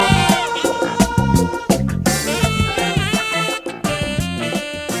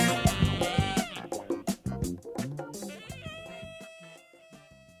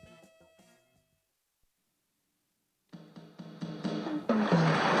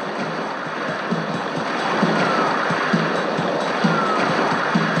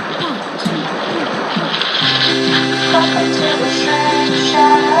Welcome to the Shrimp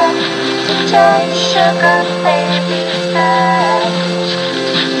Shack. DJ Sugar Baby's back.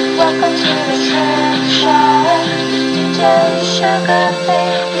 Welcome to the Shrimp Shack. DJ Sugar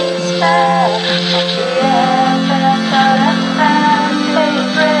Baby's back. BFF.FM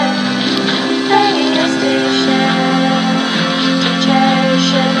favorite radio station. DJ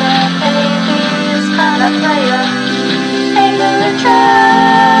Sugar Baby's gonna play your favorite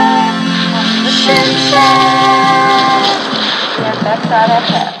track on the Shrimp Shack.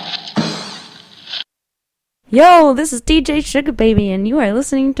 BFF.FM. Yo, this is DJ Sugar Baby, and you are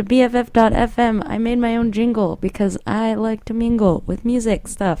listening to BFF.FM. I made my own jingle because I like to mingle with music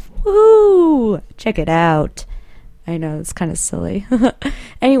stuff. Woohoo! Check it out. I know, it's kind of silly.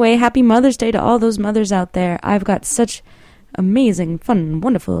 Anyway, happy Mother's Day to all those mothers out there. I've got such amazing, fun,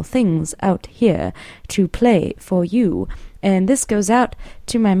 wonderful things out here to play for you. And this goes out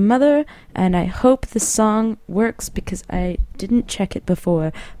to my mother, and I hope the song works because I didn't check it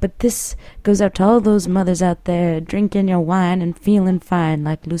before. But this goes out to all those mothers out there drinking your wine and feeling fine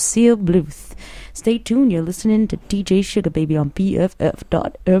like Lucille Bluth. Stay tuned, you're listening to DJ Sugar Baby on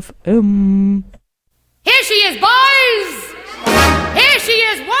BFF.FM. Here she is, boys! Here she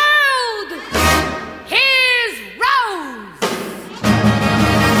is, world! Here's Rose!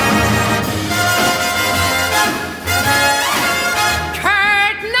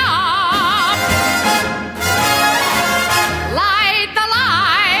 Curtain up! Light the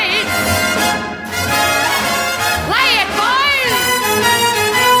lights! Play it, boys!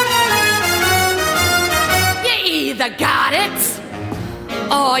 You either got it,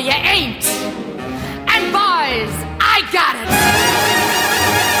 or you ain't. And boys, I got it.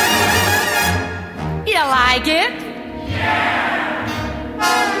 You like it? Yeah.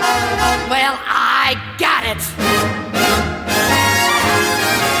 Well, I got it.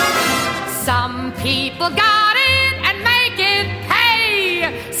 Some people got it and make it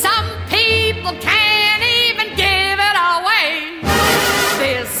pay. Some people can't even give it away.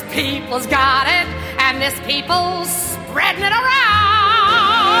 This people's got it, and this people's spreading it around.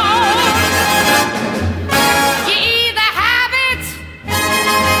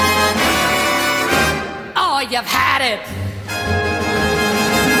 You've had it.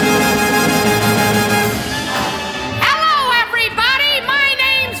 Hello, everybody. My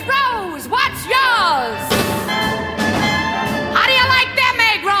name's Rose. What's yours? How do you like them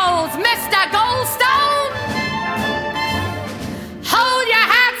egg rolls, Mr. Goldstone? Hold your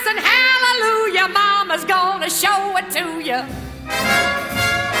hats and hallelujah. Mama's gonna show it to you.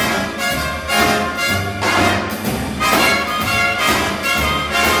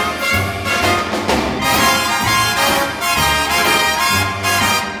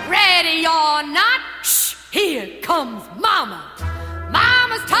 Here comes Mama.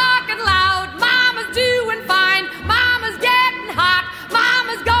 Mama's talking loud. Mama's doing fine. Mama's getting hot.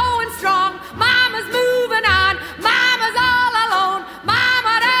 Mama's going strong. Mama's moving on. Mama's all alone.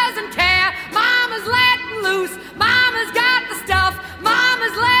 Mama doesn't care. Mama's letting loose. Mama's got the stuff.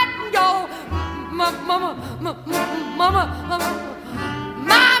 Mama's letting go. Mama.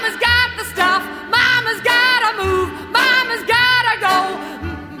 Mama's got the stuff. Mama's gotta move. Mama's gotta go.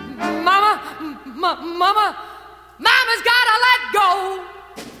 Mama's gotta let go.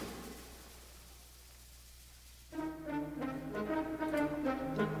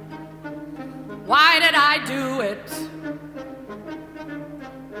 Why did I do it?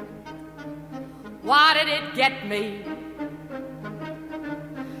 Why did it get me?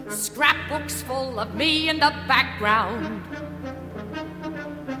 Scrapbooks full of me in the background.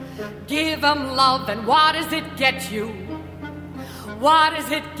 Give 'em love, and what does it get you? What does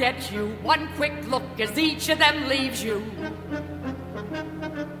it get you? One quick look as each of them leaves you.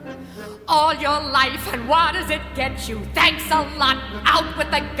 All your life, and what does it get you? Thanks a lot, out with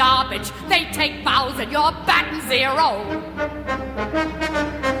the garbage. They take bows and you're batting zero.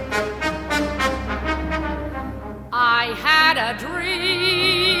 I had a dream.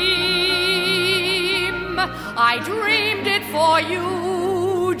 I dreamed it for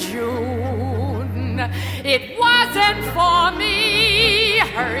you, June. It wasn't for me,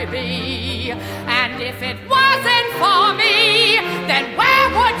 Herbie. And if it wasn't for me, then where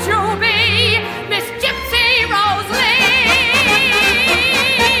would you be, Miss Gypsy Rose Lee?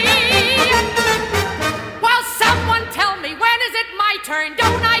 Well, someone tell me, when is it my turn?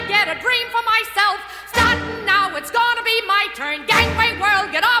 Don't I get a dream for myself? Starting now, it's gonna be my turn. Gangway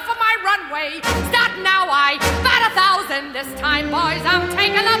world, get off of my runway. Starting now, I bat 1,000. This time, boys, I'm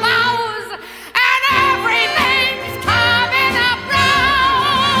taking the bows. And everything's coming up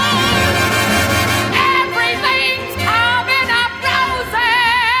rose. Everything's coming up roses.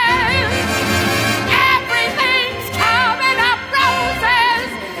 Everything's coming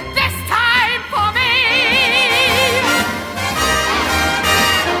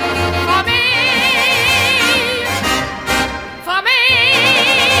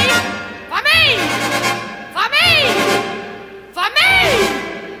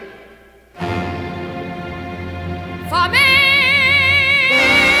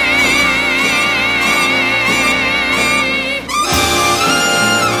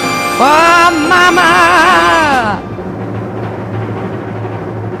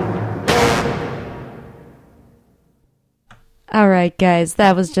guys,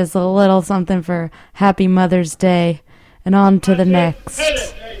 that was just a little something for Happy Mother's Day. And on to the next.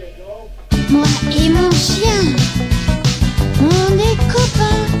 Moi et mon chien, on est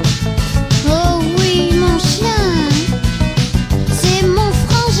copains. Oh oui, mon chien, c'est mon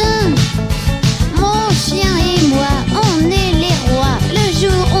frangin. Mon chien et moi, on est les rois. Le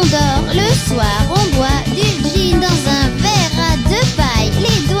jour on dort, le soir on boit du gin dans un verre à deux pailles.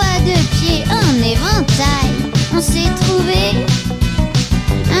 Les doigts de pied en éventail. On s'est trouvé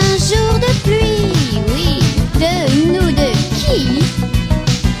un jour de pluie, oui, de nous deux qui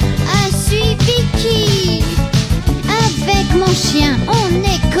a suivi qui. Avec mon chien, on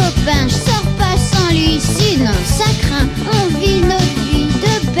est copains. Je sors pas sans lui, sinon ça craint. On vit notre vie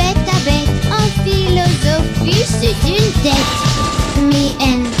de bête à bête. En philosophie, c'est une tête. Me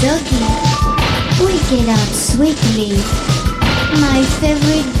and Doggy, we get out sweetly. My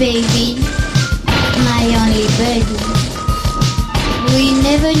favorite baby, my only buddy. We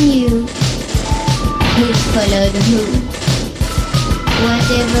never knew who followed who.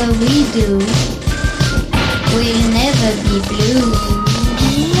 Whatever we do, we'll never be blue.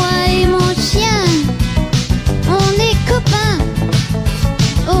 Moi et mon chien, on est copains.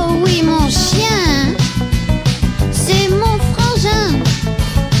 Oh oui, mon chien, c'est mon frangin.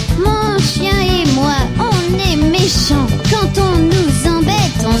 Mon chien et moi, on est méchants. Quand on nous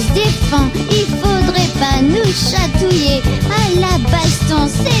embête, on se défend. Il faudrait pas nous chatouiller. À la baston,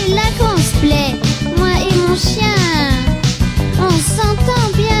 c'est là qu'on se plaît. Moi et mon chien, on s'entend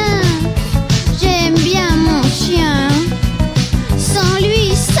bien. J'aime bien mon chien. Sans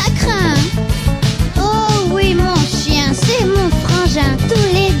lui, ça craint. Oh oui, mon chien, c'est mon frangin. Tous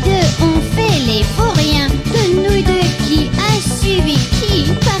les deux, on fait les vauriens. De nous deux, qui a suivi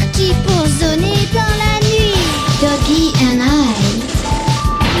qui? Parti pour zoner dans la nuit. Doggy and I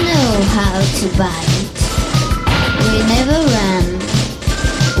know how to bite. We never run.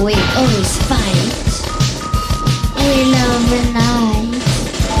 We always fight. We love the night.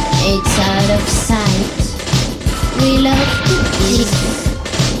 It's out of sight. We love to kiss.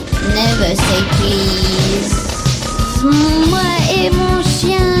 Never say please. Moi et mon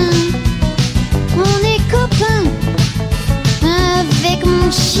chien, on est copains. Avec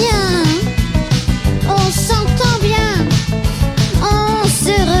mon chien, on s'entend bien. On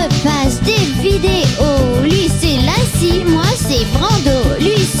se repasse des vidéos. Lui c'est Lassie, moi c'est Brando.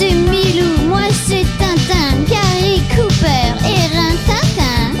 Lui c'est Milou, moi c'est Tintin. Gary Cooper et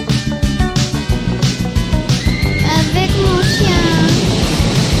Rintintin. Avec mon chien,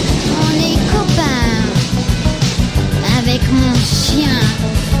 on est copains. Avec mon chien.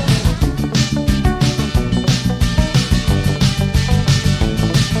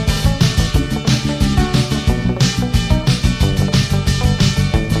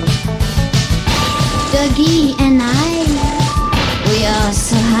 Doggy and I, we are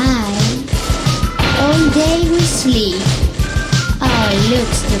so high. All day we sleep, our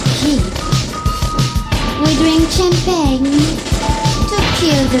looks to keep. We drink champagne to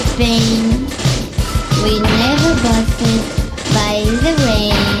kill the pain. We never bothered by the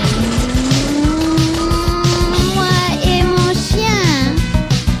rain. Moi et mon chien,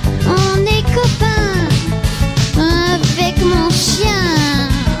 on est copains. Avec mon chien,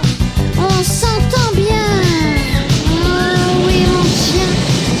 on s'entend bien. Oh oui, mon chien.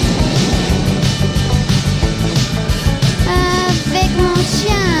 Avec mon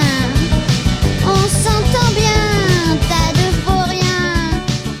chien, on s'entend bien. Tas de vauriens.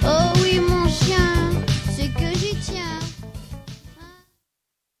 Oh oui, mon chien, c'est que j'y tiens.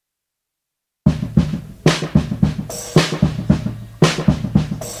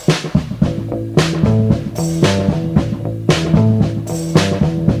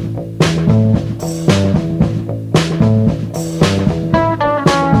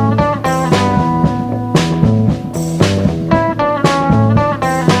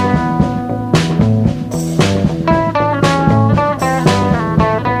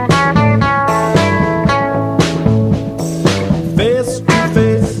 Face to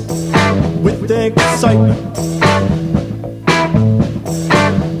face with excitement.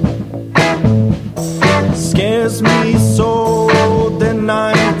 Scares me so, then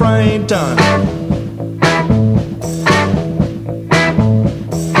I'm frightened.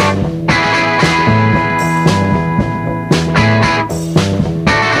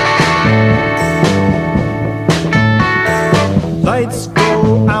 Lights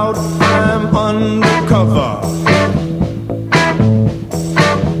go out, I'm undercover.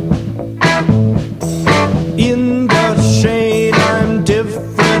 In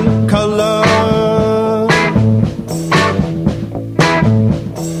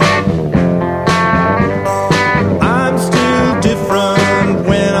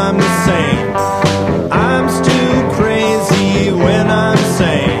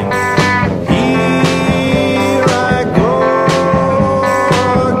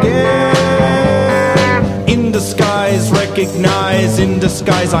in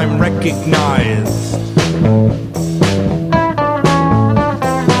disguise I'm recognized.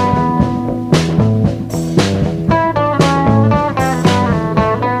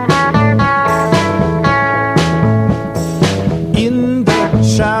 In the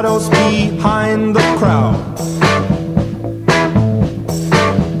shadows behind the crowd,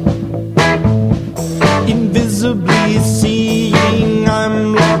 invisibly seeing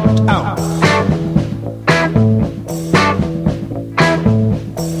I'm locked out.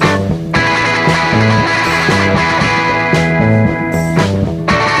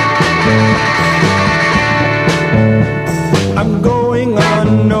 I'm going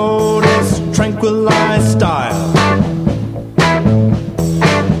unnoticed, tranquilized style.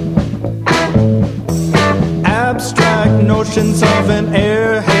 Abstract notions of an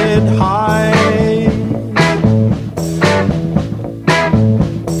airhead high.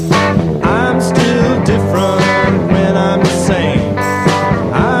 I'm still different when I'm sane.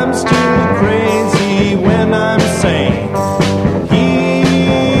 I'm still crazy when I'm sane.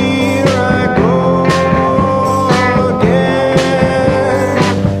 Here I go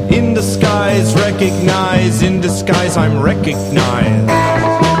again. In disguise, recognize. In disguise, I'm recognized.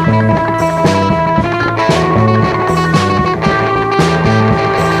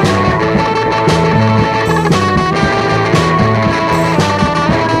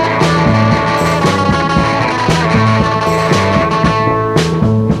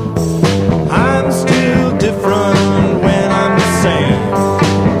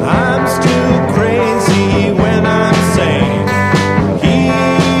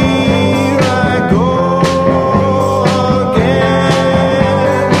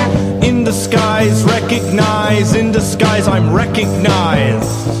 Recognize, in disguise I'm recognized.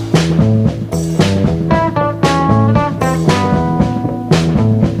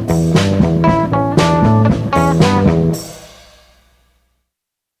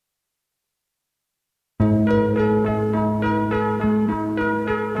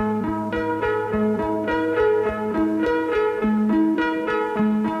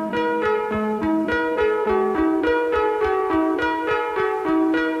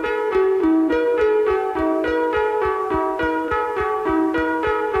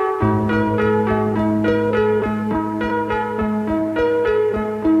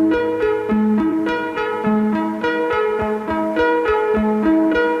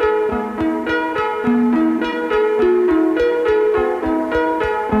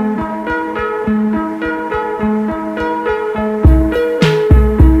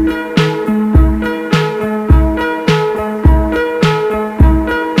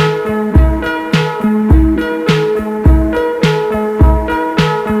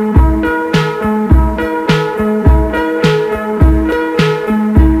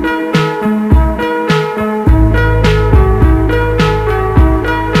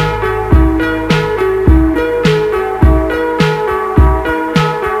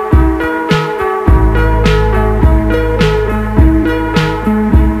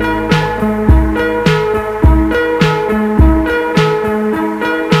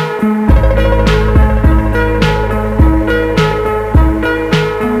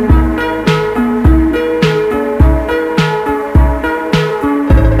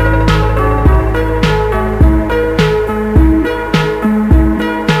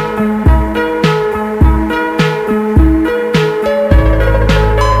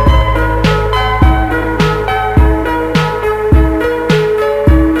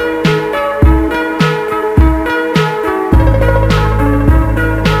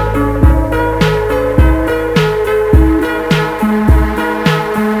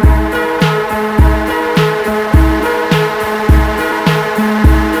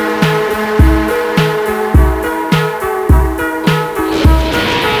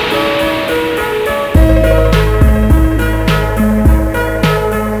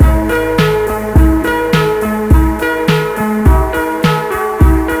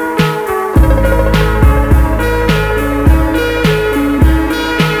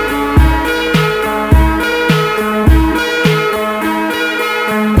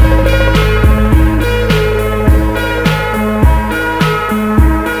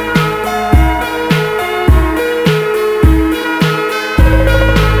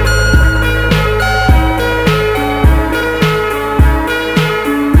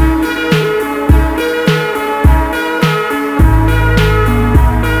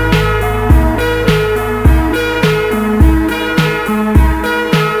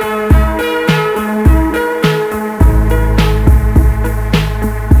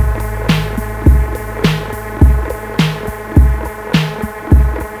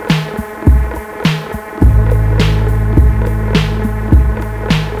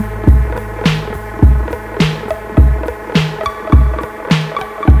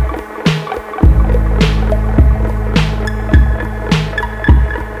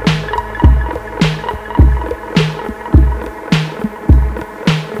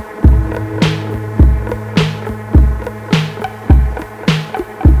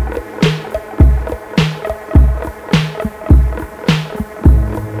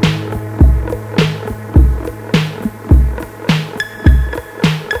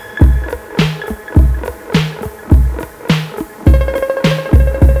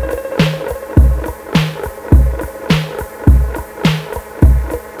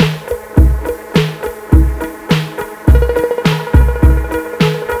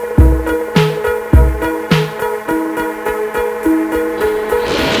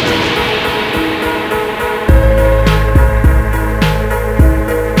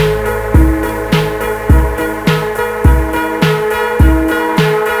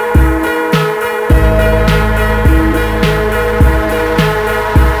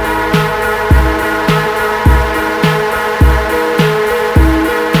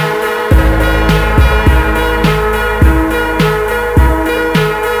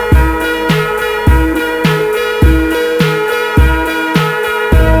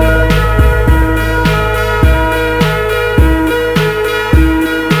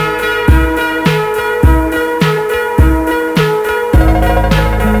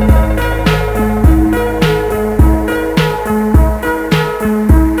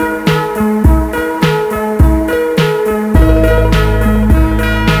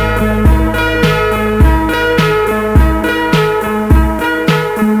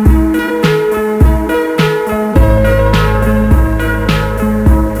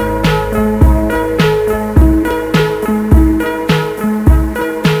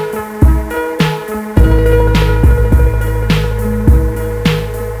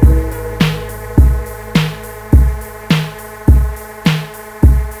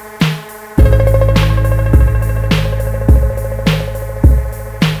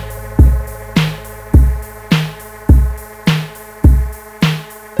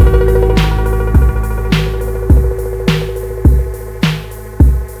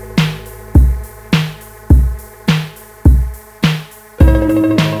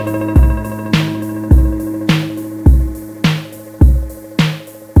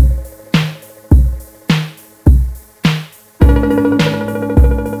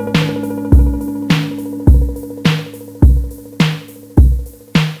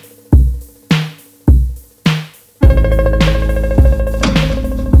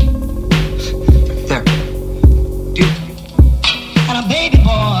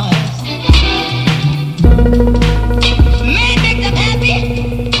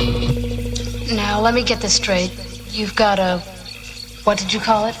 let me get this straight. You've got a, what did you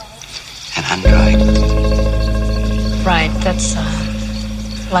call it? An android. Right, that's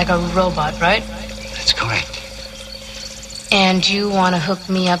like a robot, right? That's correct. And you want to hook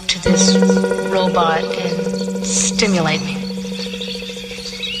me up to this robot and stimulate me.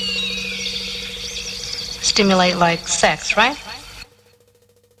 Stimulate like sex, right?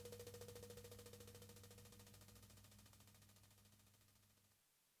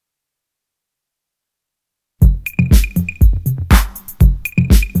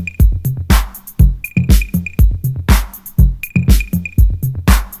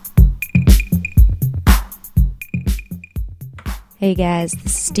 Hey guys,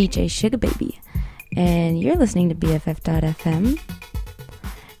 this is DJ Sugar Baby, and you're listening to BFF.FM.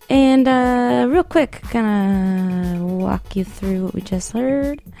 And real quick, gonna walk you through what we just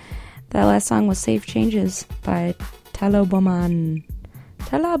heard. That last song was Safe Changes by Talaboman.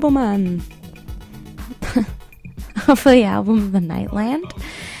 Off the album The Nightland.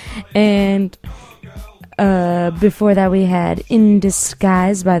 And before that we had In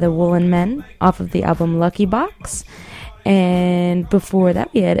Disguise by the Woolen Men off of the album Lucky Box. And before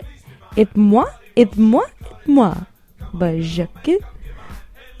that we had Et Moi by Jacques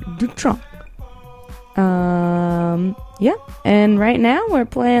Dutronc. Yeah, and right now we're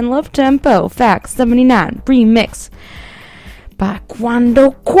playing Love Tempo Fax 79 remix by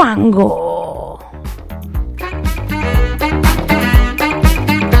Quando Quango.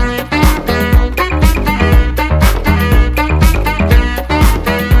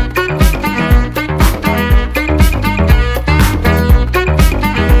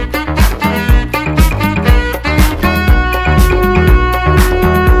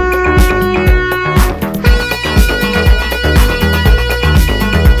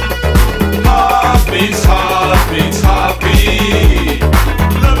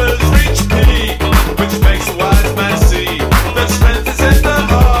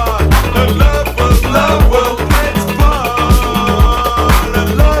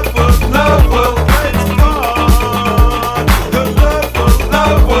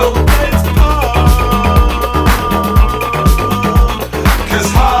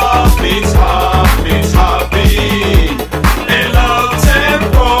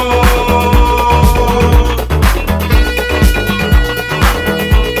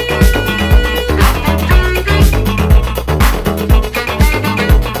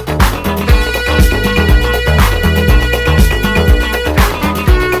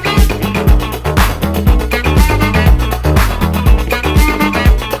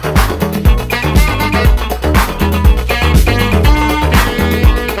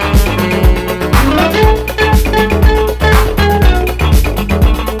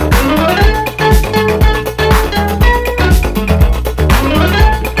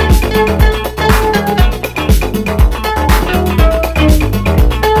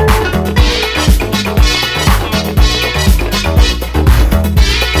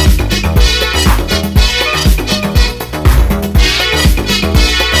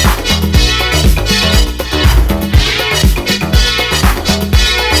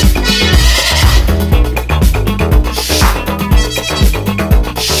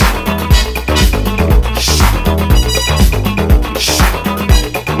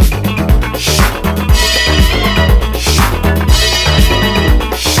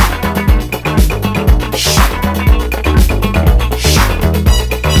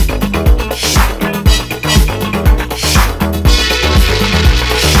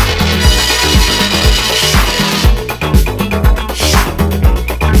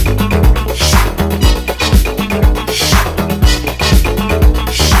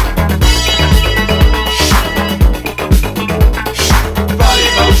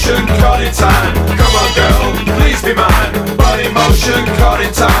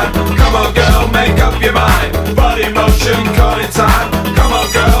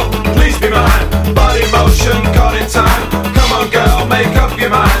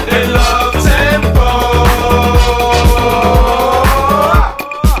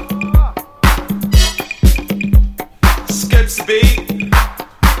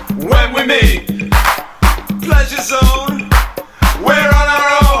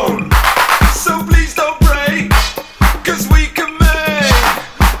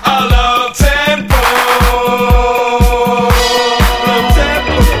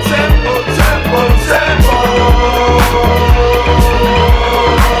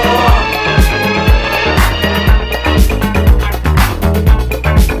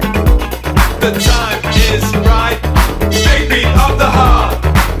 Big beat of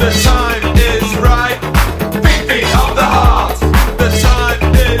the heart. The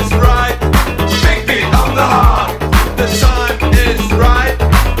time is right. Big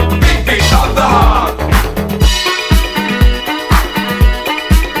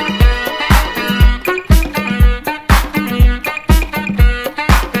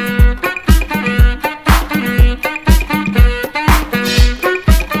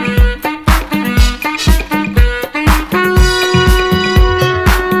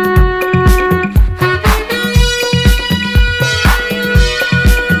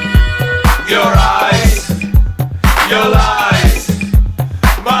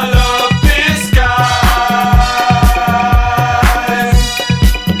my love disguise.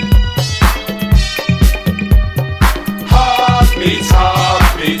 Heartbeat,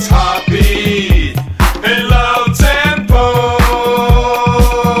 heartbeat, heartbeat in low tempo.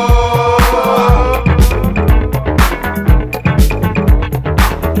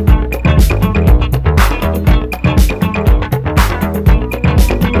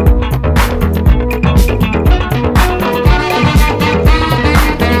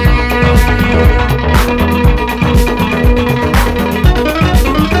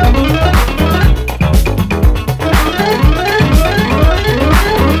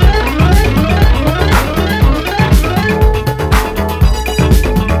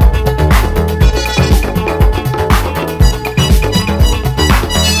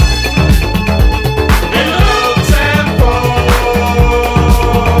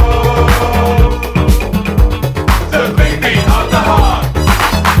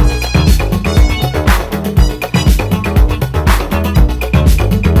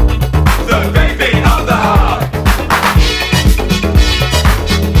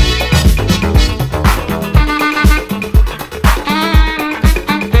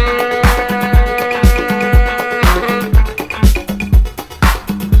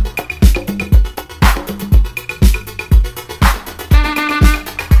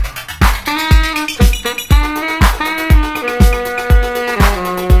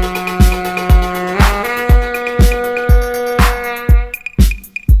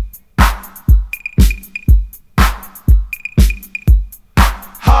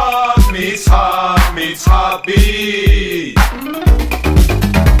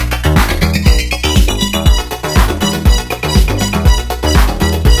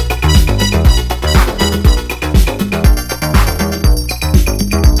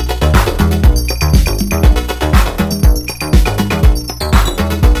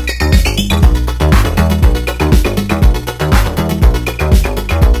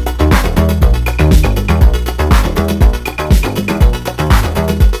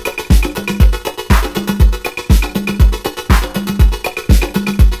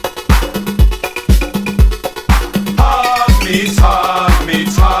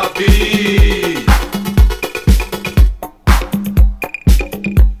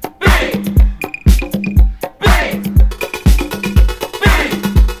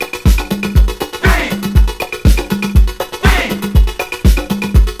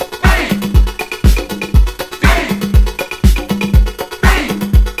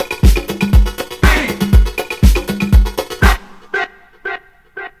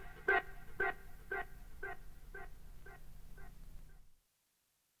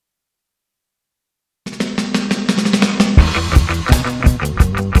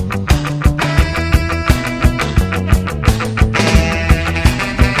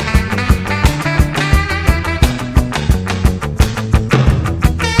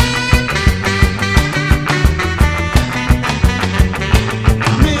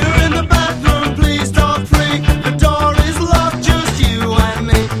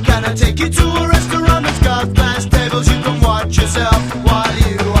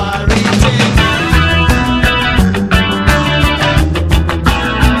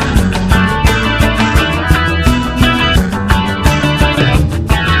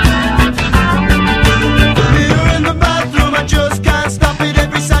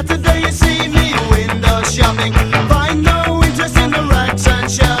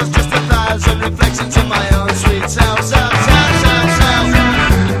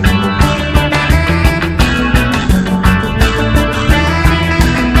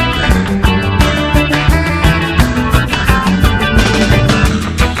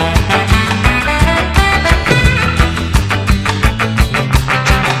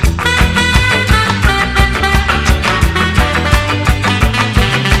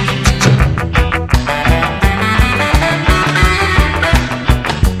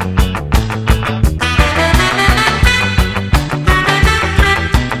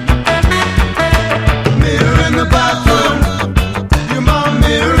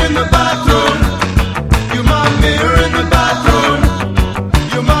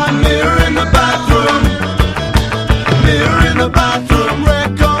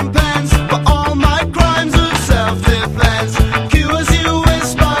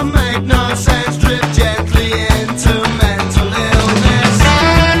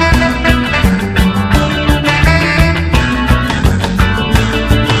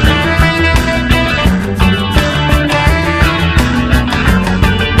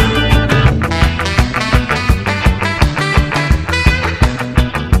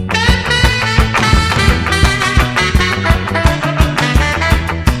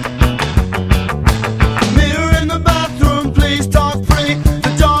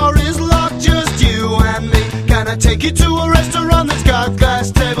 take you to a restaurant that's got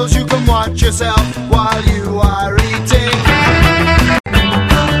glass tables. You can watch yourself while you are eating.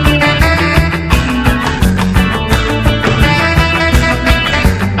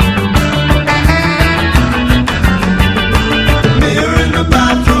 Mirror in the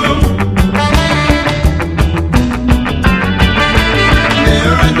bathroom.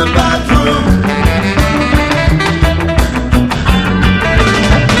 Mirror in the bathroom.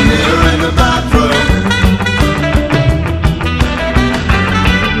 Mirror in the bathroom.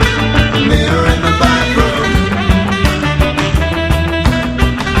 Mirror in the bathroom. Mirror in the bathroom.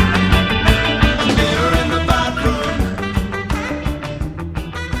 Mirror in the bathroom.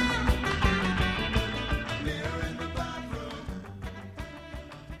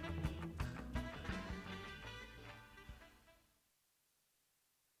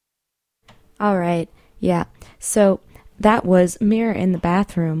 All right, yeah. So that was Mirror in the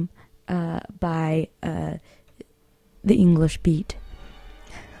Bathroom by the English Beat.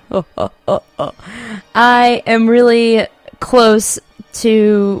 I am really close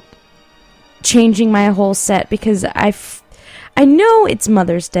to changing my whole set because I know it's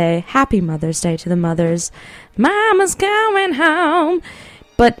Mother's Day. Happy Mother's Day to the mothers. Mama's coming home.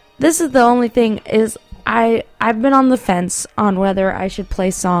 But this is the only thing is I've been on the fence on whether I should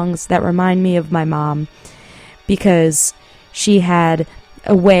play songs that remind me of my mom because she had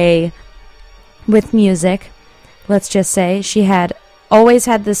a way with music. Let's just say she had always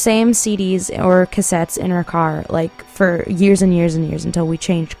had the same CDs or cassettes in her car, like for years and years and years until we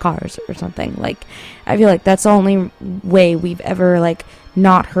changed cars or something. Like, I feel like that's the only way we've ever like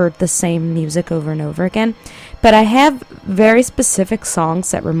not heard the same music over and over again. But I have very specific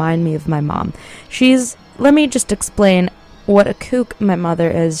songs that remind me of my mom. Let me just explain what a kook my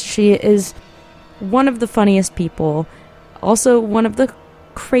mother is. She is one of the funniest people, also one of the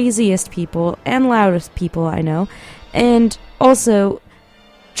craziest people and loudest people I know, and also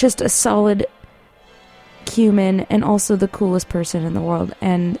just a solid human and also the coolest person in the world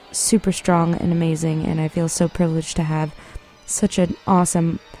and super strong and amazing, and I feel so privileged to have such an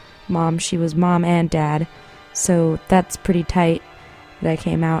awesome mom. She was mom and dad, so that's pretty tight that I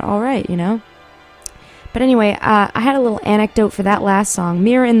came out all right, you know? But anyway, I had a little anecdote for that last song,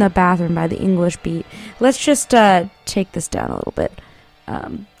 Mirror in the Bathroom by the English Beat. Let's just take this down a little bit.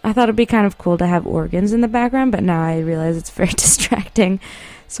 I thought it'd be kind of cool to have organs in the background, but now I realize it's very distracting.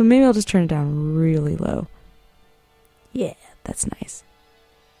 So maybe I'll just turn it down really low. Yeah, that's nice.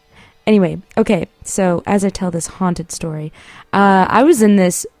 Anyway, okay, so as I tell this haunted story, I was in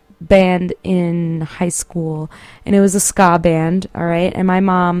this band in high school, and it was a ska band, alright? And my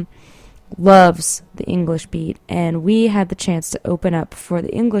mom loves the English Beat, and we had the chance to open up for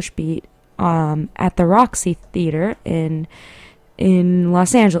the English Beat at the Roxy Theater in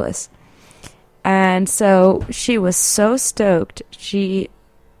Los Angeles. And so she was so stoked.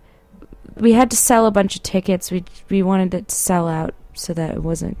 We had to sell a bunch of tickets. We wanted it to sell out so that it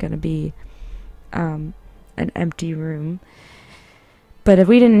wasn't going to be an empty room. But if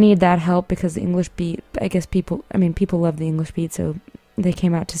we didn't need that help because the English Beat, I guess people love the English Beat, so they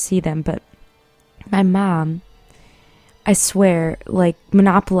came out to see them. But my mom, I swear, like,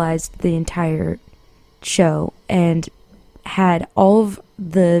 monopolized the entire show and had all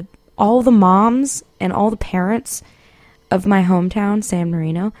the moms and all the parents of my hometown, San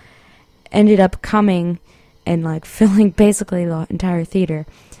Marino, ended up coming and like filling basically the entire theater.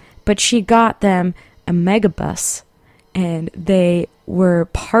 But she got them a megabus, and they were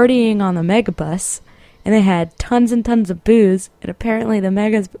partying on the megabus, and they had tons and tons of booze, and apparently the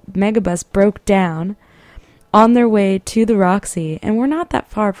megabus broke down on their way to the Roxy, and we're not that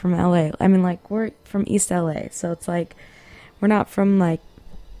far from LA. I mean, like, we're from East LA, so it's like, we're not from, like,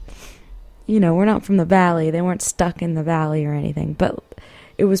 you know, we're not from the valley. They weren't stuck in the valley or anything, but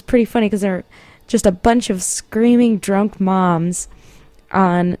it was pretty funny because there were just a bunch of screaming drunk moms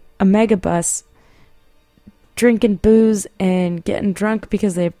on a megabus drinking booze and getting drunk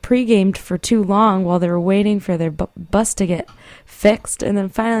because they pre-gamed for too long while they were waiting for their bus to get fixed, and then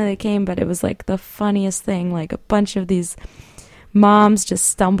finally they came. But it was like the funniest thing. Like, a bunch of these moms just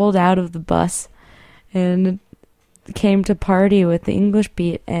stumbled out of the bus and came to party with the English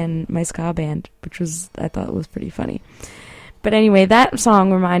Beat and my ska band, which was, I thought, was pretty funny. But anyway, that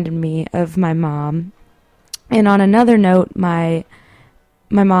song reminded me of my mom. And on another note, my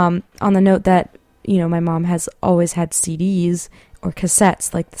mom, on the note that, you know, my mom has always had CDs or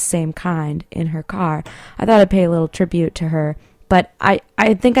cassettes, like the same kind, in her car. I thought I'd pay a little tribute to her. But I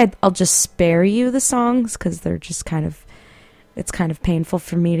think I'll just spare you the songs because they're just it's kind of painful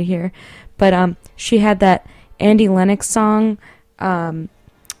for me to hear. But she had that Andy Lennox song.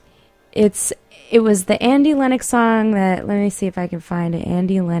 It's It was the Andy Lennox song that, let me see if I can find it.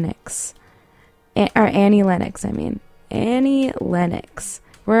 Andy Lennox. Or Annie Lennox, I mean. Annie Lennox.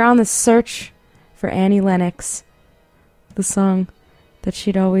 We're on the search for Annie Lennox. The song that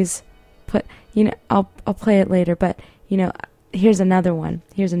she'd always put, you know, I'll play it later, but, you know, here's another one.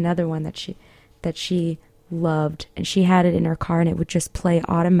 Here's another one that she loved, and she had it in her car, and it would just play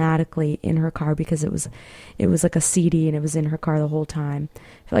automatically in her car because it was like a CD, and it was in her car the whole time,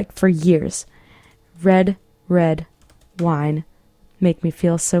 like for years. Red, red wine, make me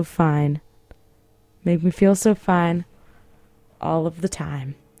feel so fine. Make me feel so fine all of the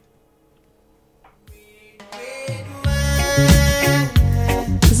time.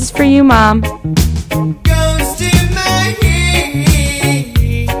 This is for you, Mom. Goes to my head,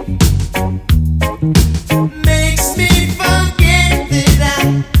 makes me forget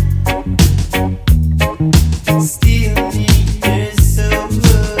that I still need her so.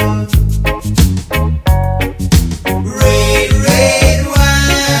 Red, red wine,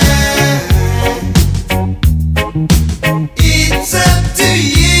 it's up to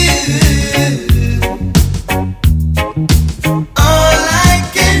you. All I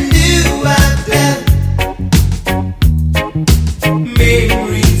can do, I've done.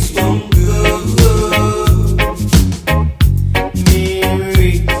 Memories won't go.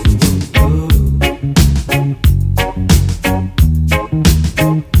 Memories won't go.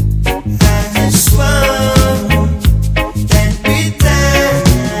 I swore that with time,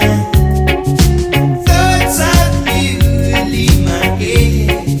 thoughts of you would leave my head.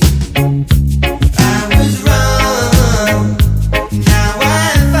 I was wrong. Now I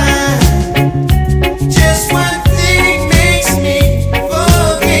find just one thing makes me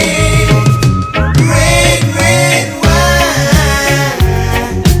forget. Red, red wine,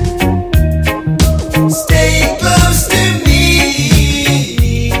 stay close to me.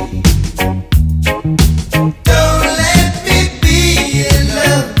 Don't let me be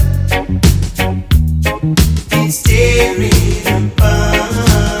alone. It's tearing apart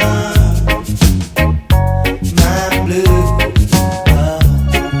my blue heart.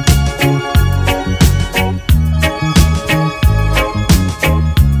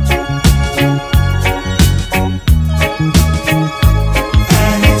 I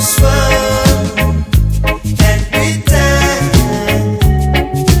have sworn that with time,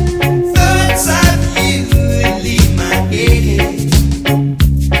 thoughts of you would leave my head.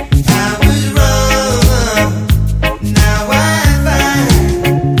 I was wrong. Now I find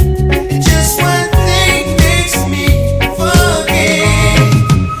just one thing makes me forget.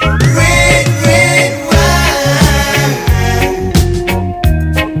 Red, red wine,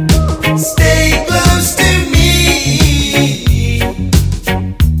 stay close to me.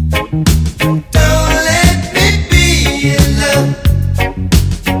 Don't let me be alone.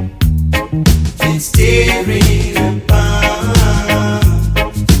 It's tearing apart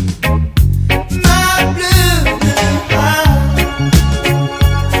my blue heart.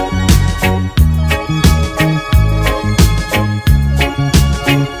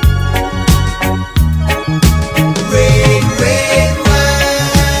 Red, red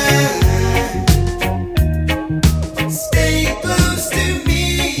wine, stay close to me.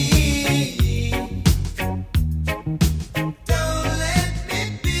 Don't let me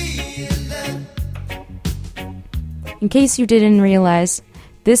be alone. In case you didn't realize,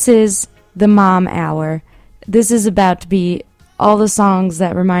 this is the Mom Hour. This is about to be all the songs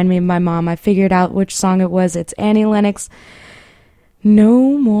that remind me of my mom. I figured out which song it was. It's Annie Lennox.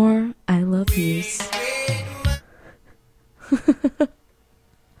 No More I Love Yous.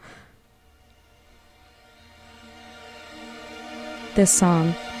 This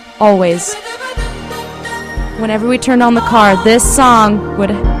song, always. Whenever we turned on the car, this song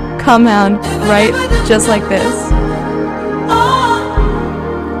would come on right just like this.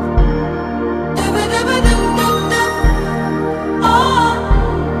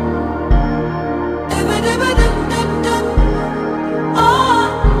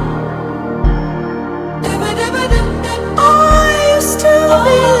 I used to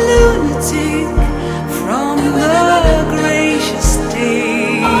be a lunatic from the gracious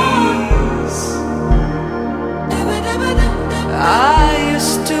days. I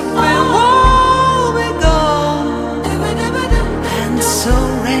used to be woebegone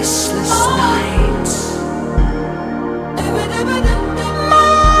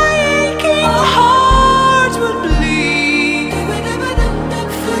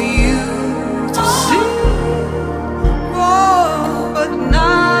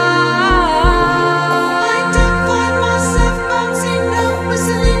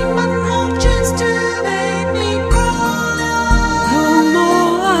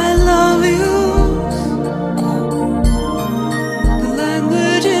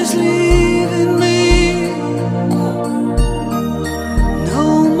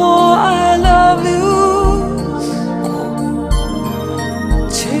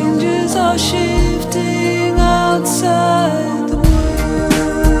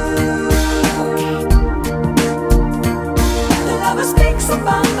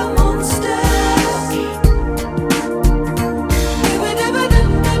about the monster.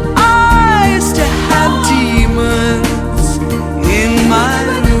 I used to have demons in my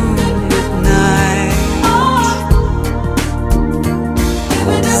room at night.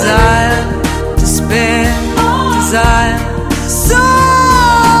 Desire, despair, desire. So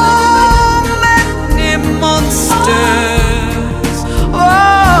many monsters.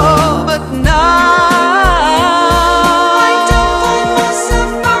 Oh, but now I don't find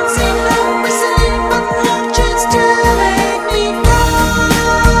myself bouncing up, whistling, but not just to make me cry.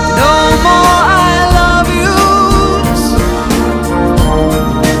 No more I love yous.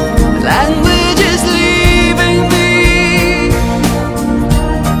 Language is leaving me.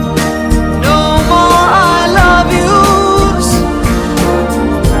 No more I love yous.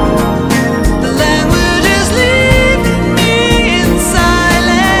 The language is leaving me in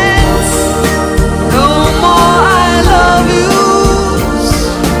silence. No more I love yous.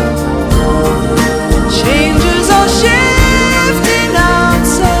 Changes are shifting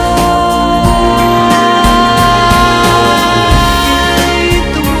outside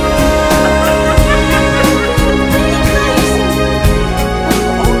the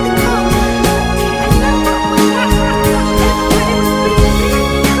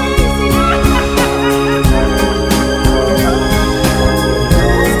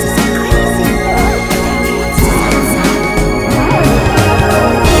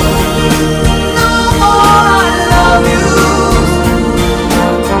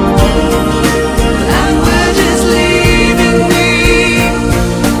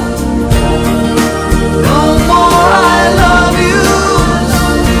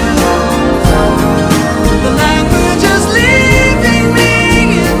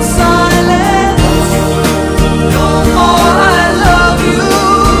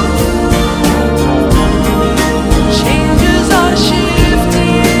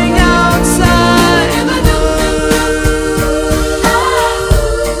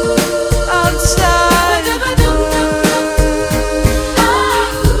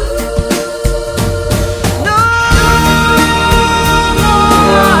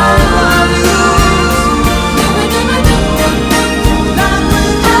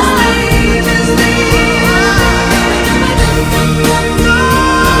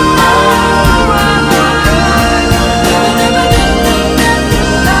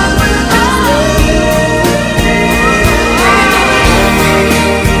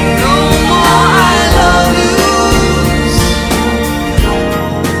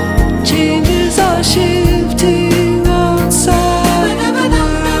changes are shifting outside the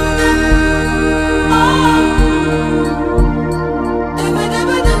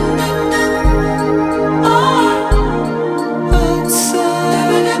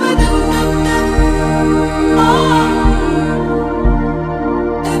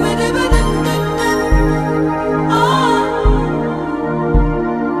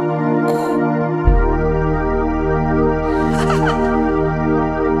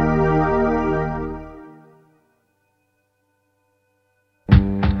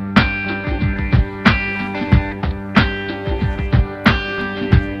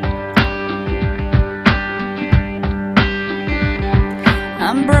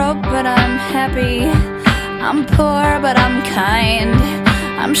I'm broke, but I'm happy. I'm poor, but I'm kind.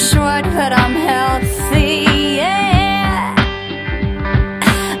 I'm short, but I'm healthy. Yeah.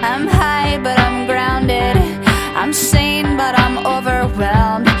 I'm high, but I'm grounded. I'm sane, but I'm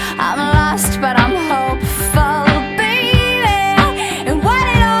overwhelmed. I'm lost, but I'm hopeful, baby. And what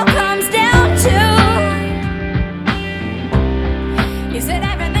it all comes down to is that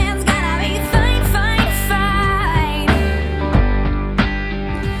everything's gonna be fine, fine, fine.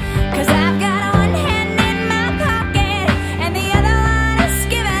 'Cause I've got one hand in my pocket and the other one is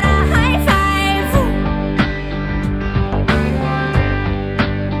giving a high five.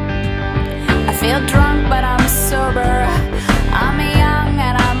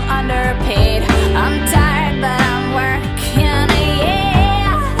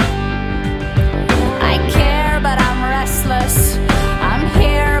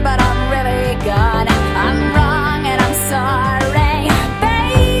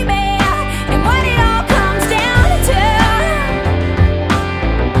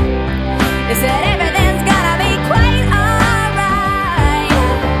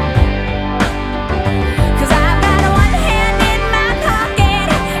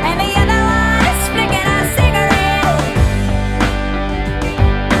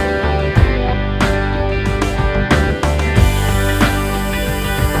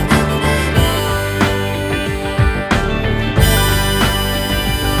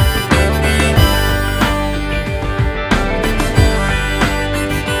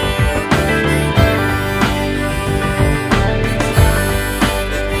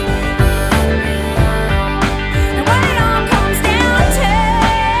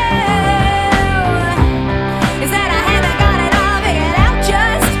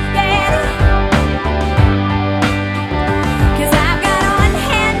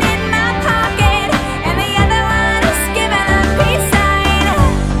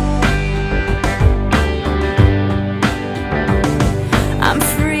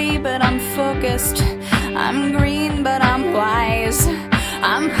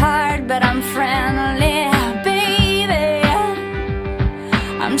 but I'm friendly, baby.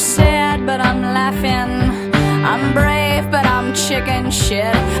 I'm sad, but I'm laughing. I'm brave, but I'm chicken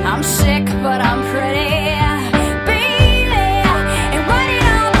shit. I'm sick, but I'm pretty, baby. And what it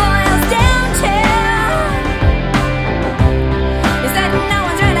all boils down to is that no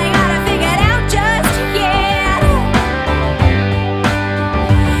one's really got it figured out just yet.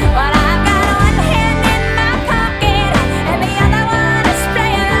 But I've got one hand in my pocket and the other one is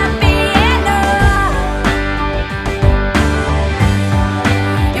playing the piano.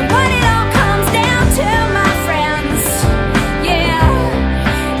 And what it all comes down to, my friends,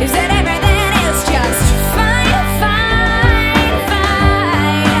 yeah, is that everything is just fine, fine,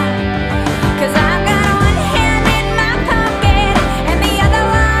 fine. 'Cause I've got one hand in my pocket and the other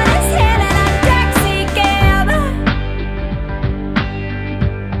one is hailing a taxi cab.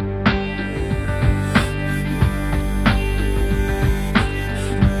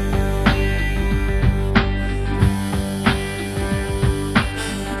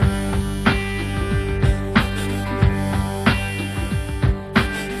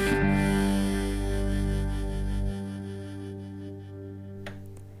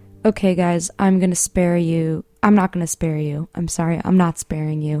 Okay, guys, I'm gonna spare you. I'm not gonna spare you. I'm sorry, I'm not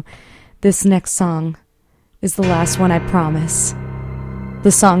sparing you. This next song is the last one, I promise.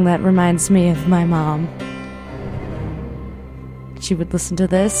 The song that reminds me of my mom. She would listen to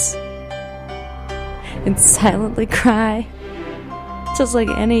this and silently cry, just like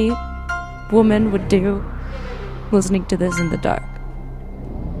any woman would do, listening to this in the dark.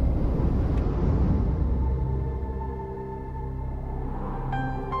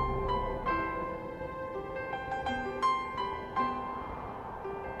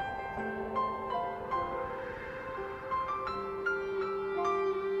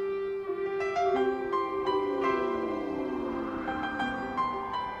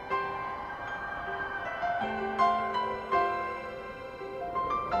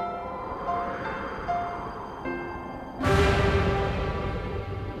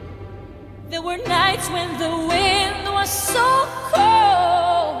 There were nights when the wind was so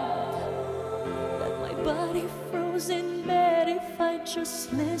cold that my body froze in bed if I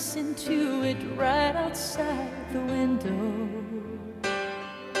just listened to it right outside the window.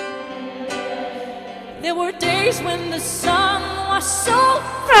 There were days when the sun was so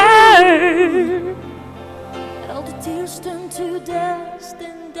bright and all the tears turned to dust,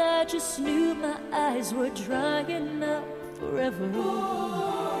 and I just knew my eyes were drying up forever.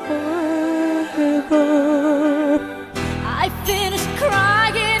 I finished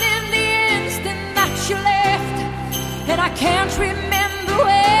crying in the instant that you left, and I can't remember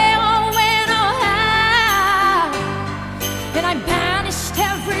where or when or how, and I banished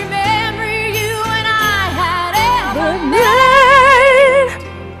every memory you and I had ever made.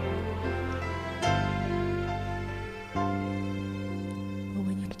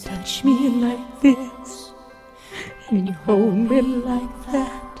 When you touch me like this and you hold me like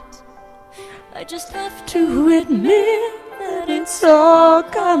that, I just have to admit that it's all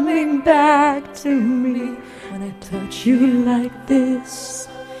coming back to me. When I touch you like this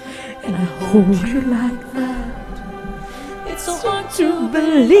and I hold you like that, it's so hard to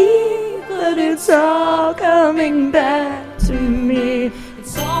believe that it's all coming back to me.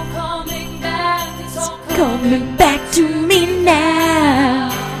 It's all coming back, it's all coming back to me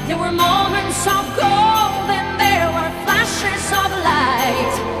now. There were moments of gold and there were flashes of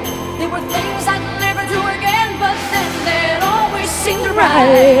light. There were things I'd never do again, but then they'd always seemed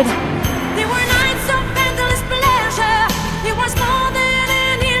right. There were nights of endless pleasure. It was more than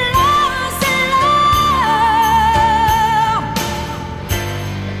any loss in love.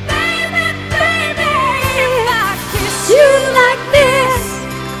 Baby, baby, if I kiss you like this,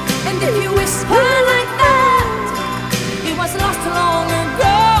 and if you whisper like that, it was lost long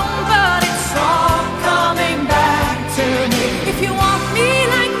ago, but it's all coming back to me. If you want me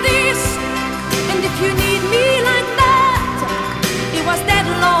like this, and if you need me like that, it was that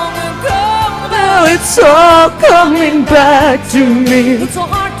long ago, but it's all coming back to me. It's so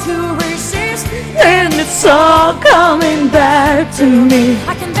hard to resist, and it's all coming back to me.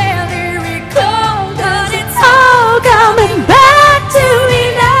 I can barely recall, but it's all coming back to me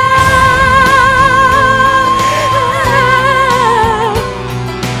now.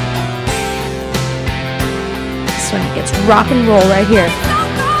 That's when it gets rock and roll right here.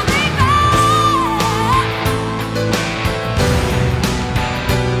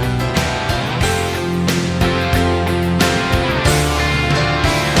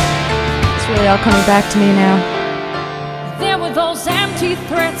 Really all coming back to me now. There were those empty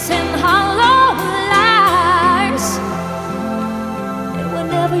threats and hollow lies, and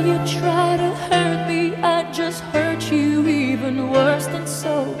whenever you try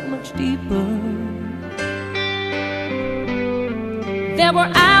deeper. There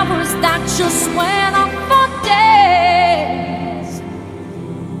were hours that just went on for days,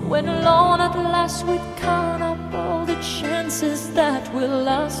 when alone at last we'd count up all the chances that will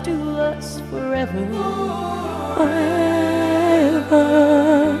last to us forever. Forever.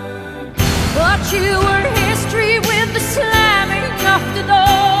 But you were history with the slamming of the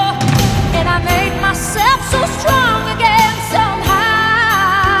door, and I made myself so strong again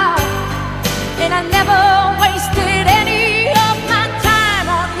somehow, and I never wasted any of my time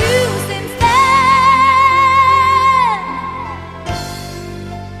on you since then.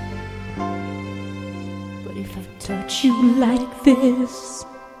 But if I touch you like this,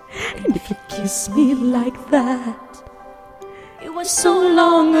 and if you kiss me like that, it was so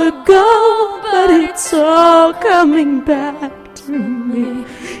long ago, but it's all coming back to me.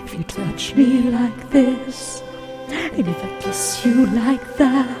 If you touch me like this, and if I kiss you like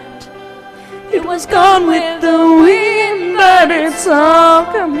that, it was gone with the wind, but it's all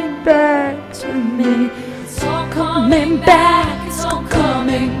coming back to me. It's all coming back, it's all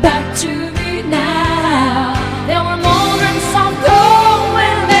coming back to me now. There were moments of gold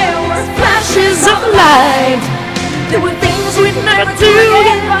when there were flashes of light. There were things we'd never do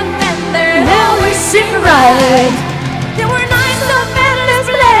again, but then they always seemed right. There were nights of endless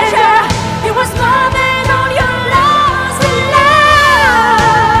pleasure. It was more than all your lost in love.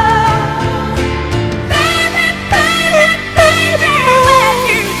 Baby, baby, baby, when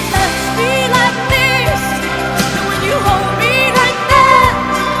you touch me like this, and when you hold me like that,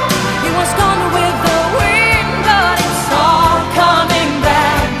 it was gone with the wind, but it's all coming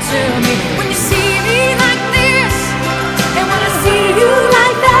back to me. When you see me like this, and when I see you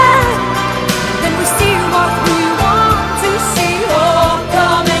like that, then we see what we want to see, all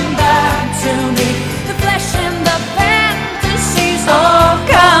coming back to me. The flesh and the fantasies, all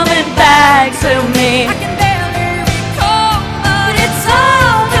coming back to me. I can barely recall, but it's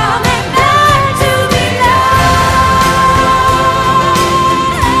all coming back to me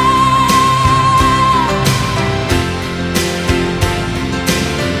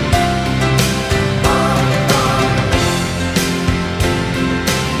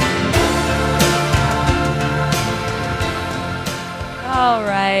All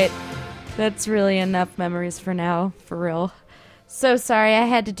right. That's really enough memories for now, for real. So sorry I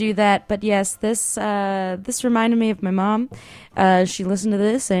had to do that, but yes, this reminded me of my mom. She listened to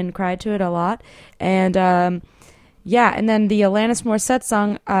this and cried to it a lot. And yeah, and then the Alanis Morissette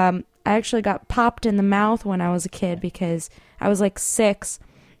song, I actually got popped in the mouth when I was a kid because I was like 6,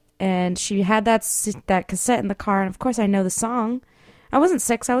 and she had that cassette in the car, and of course I know the song. I wasn't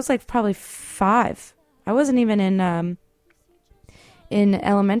 6, I was like probably 5. I wasn't even in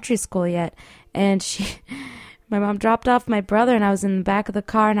elementary school yet, and my mom dropped off my brother, and I was in the back of the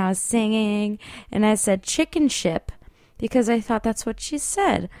car, and I was singing, and I said chicken ship because I thought that's what she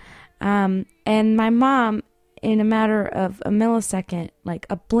said. And my mom, in a matter of a millisecond, like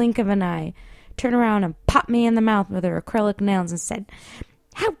a blink of an eye, turned around and popped me in the mouth with her acrylic nails and said,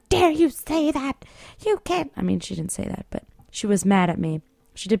 "How dare you say that? You can't." I mean, she didn't say that, but she was mad at me.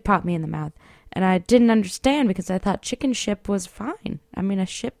 She did pop me in the mouth. And I didn't understand because I thought chicken ship was fine. I mean, a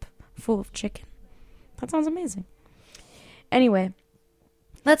ship full of chicken. That sounds amazing. Anyway,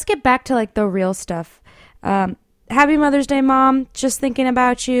 let's get back to like the real stuff. Happy Mother's Day, Mom. Just thinking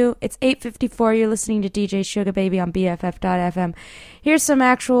about you. It's 8:54. You're listening to DJ Sugar Baby on BFF.FM. Here's some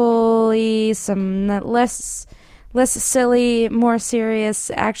less silly, more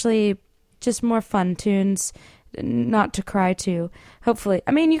serious, actually just more fun tunes. Not to cry to. Hopefully.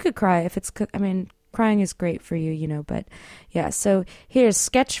 I mean, you could cry if it's... I mean, crying is great for you, you know, but... Yeah, so here's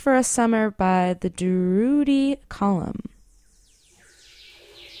Sketch for a Summer by the Drudy Column.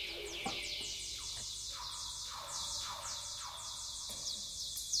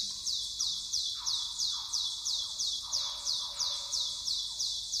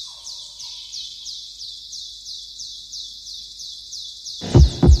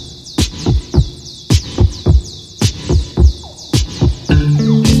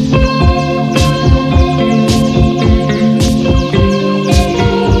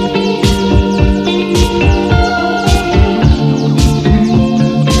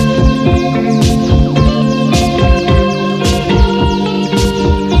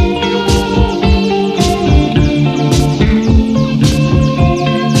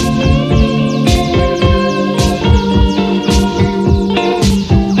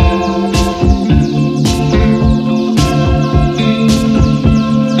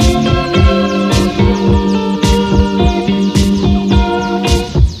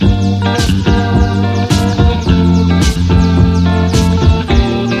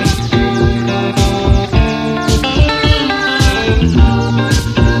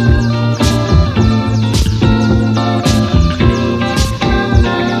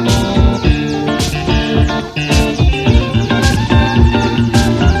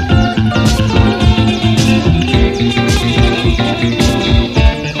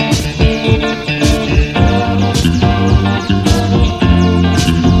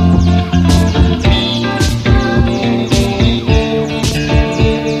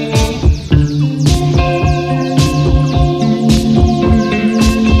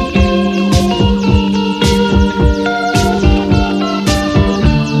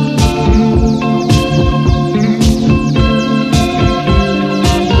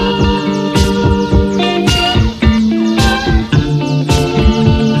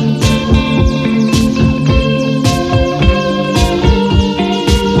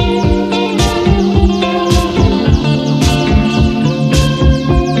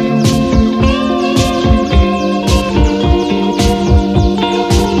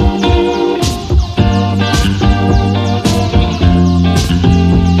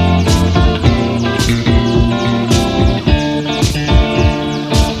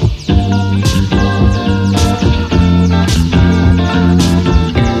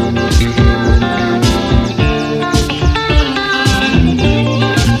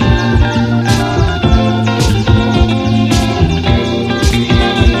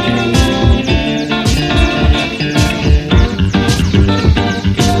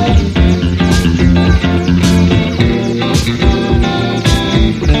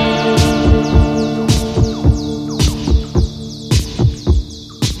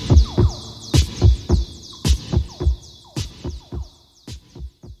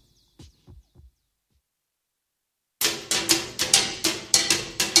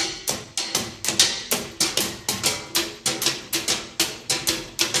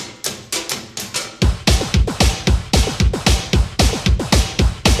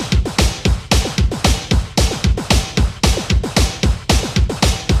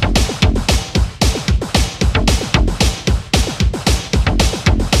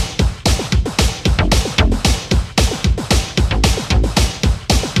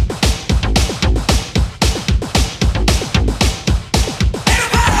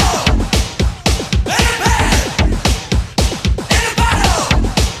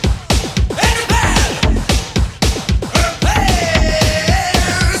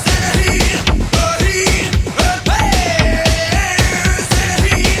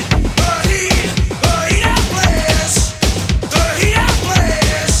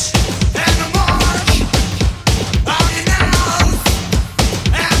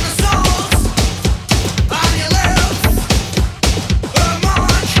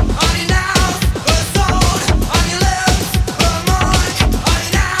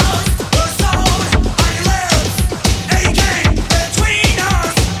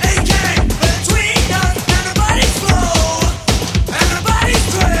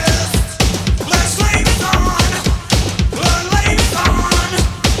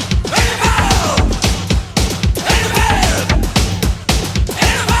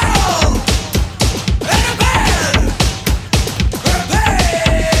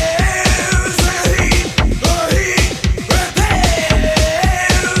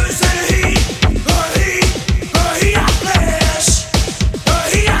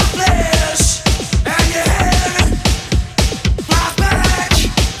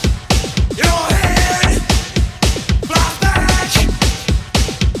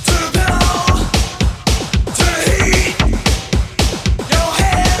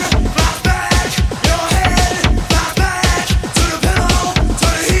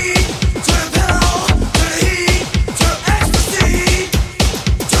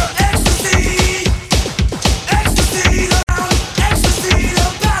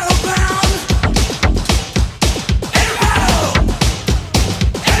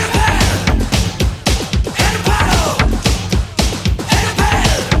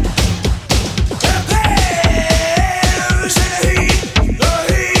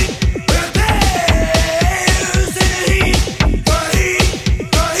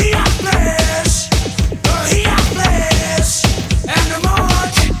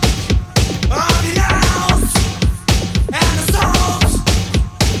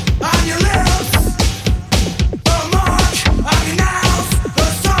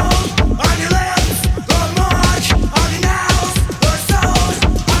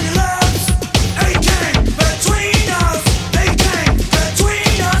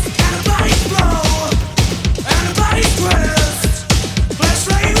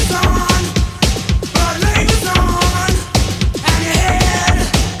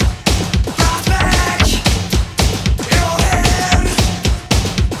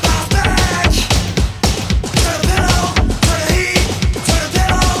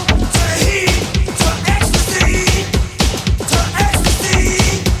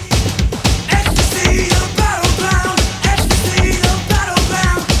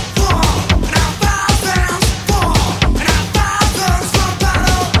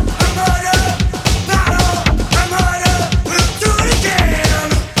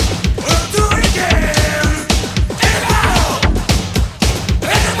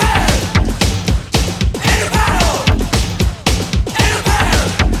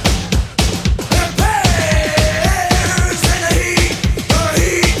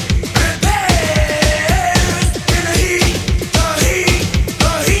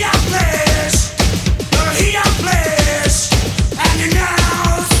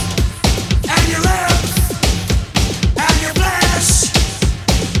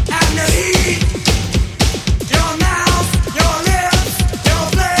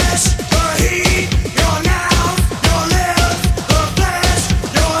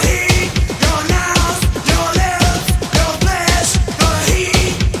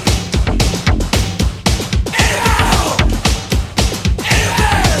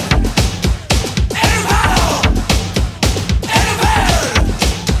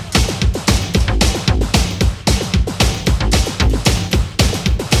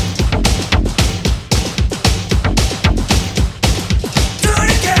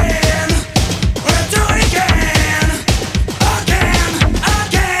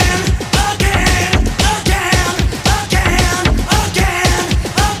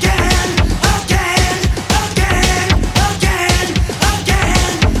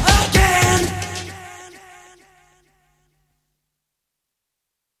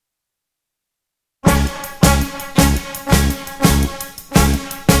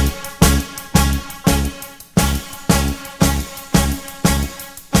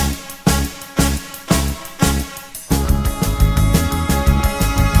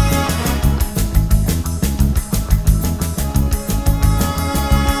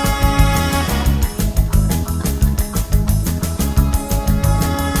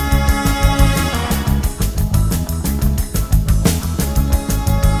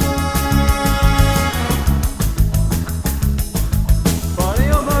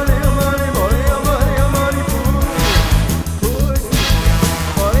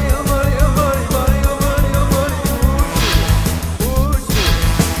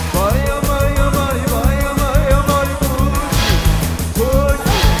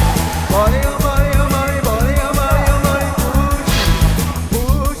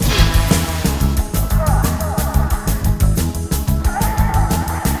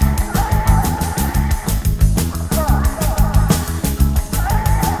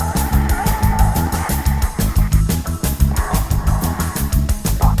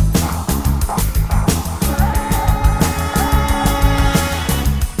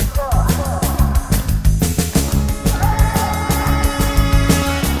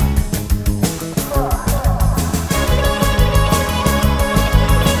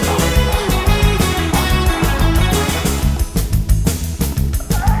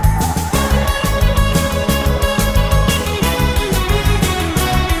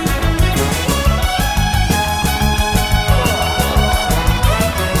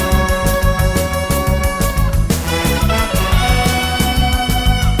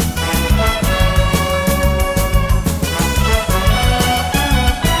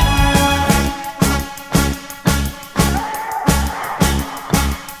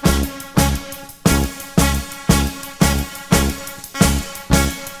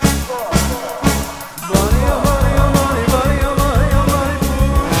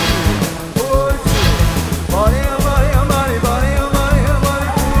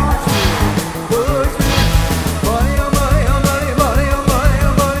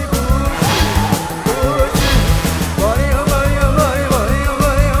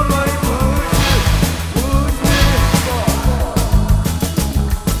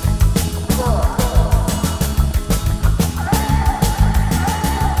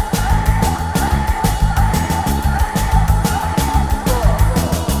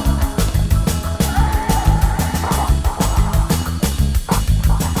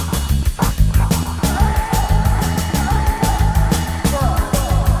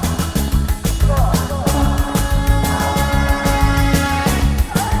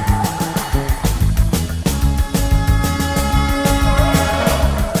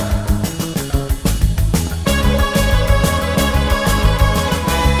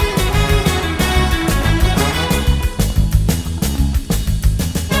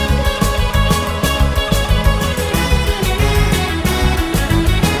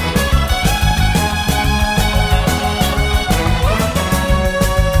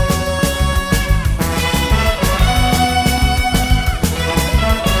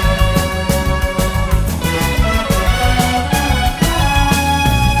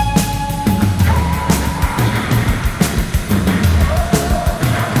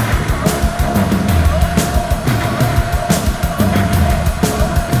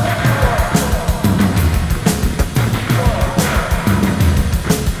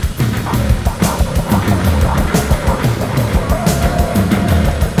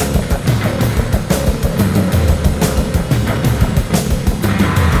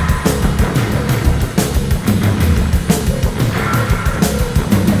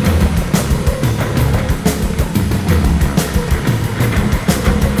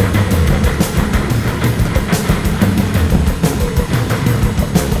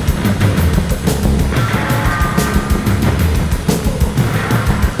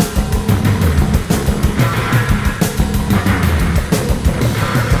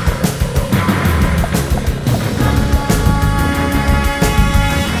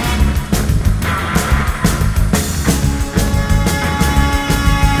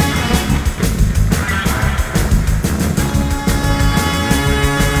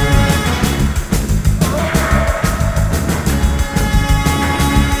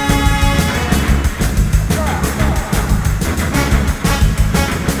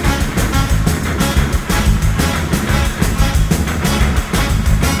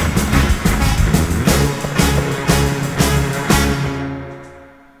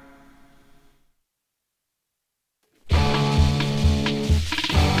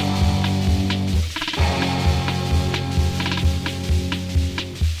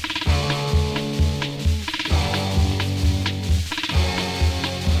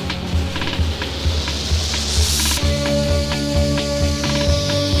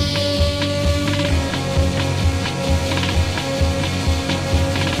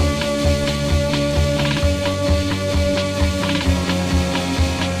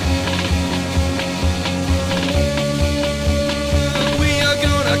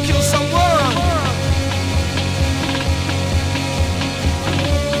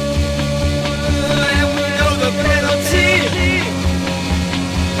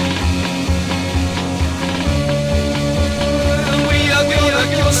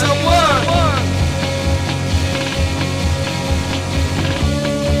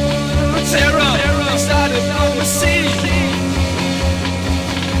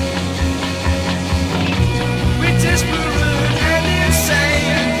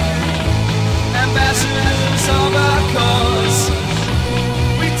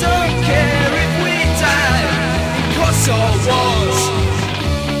 all wars.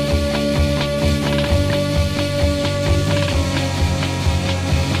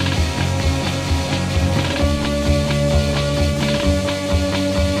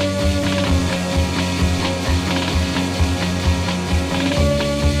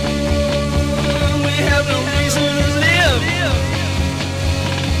 We have no reason to live.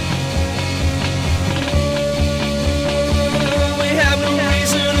 We have no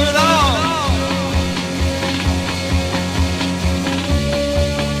reason at all.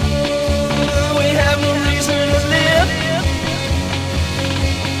 We have no reason to live.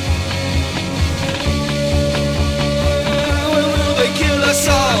 Will they kill us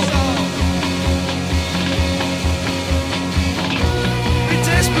all? We're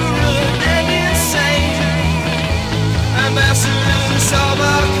desperate and insane, ambassadors of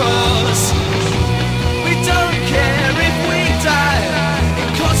our cause. We don't care if we die in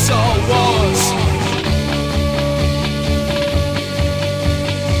cuts or wars.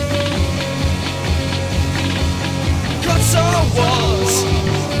 Cuts or wars.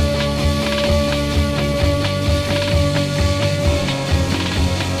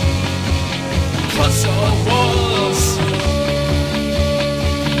 Cuts or wars.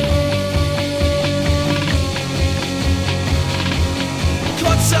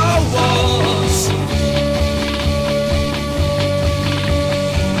 Cuts or wars.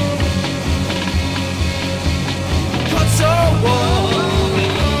 Cuts or wars.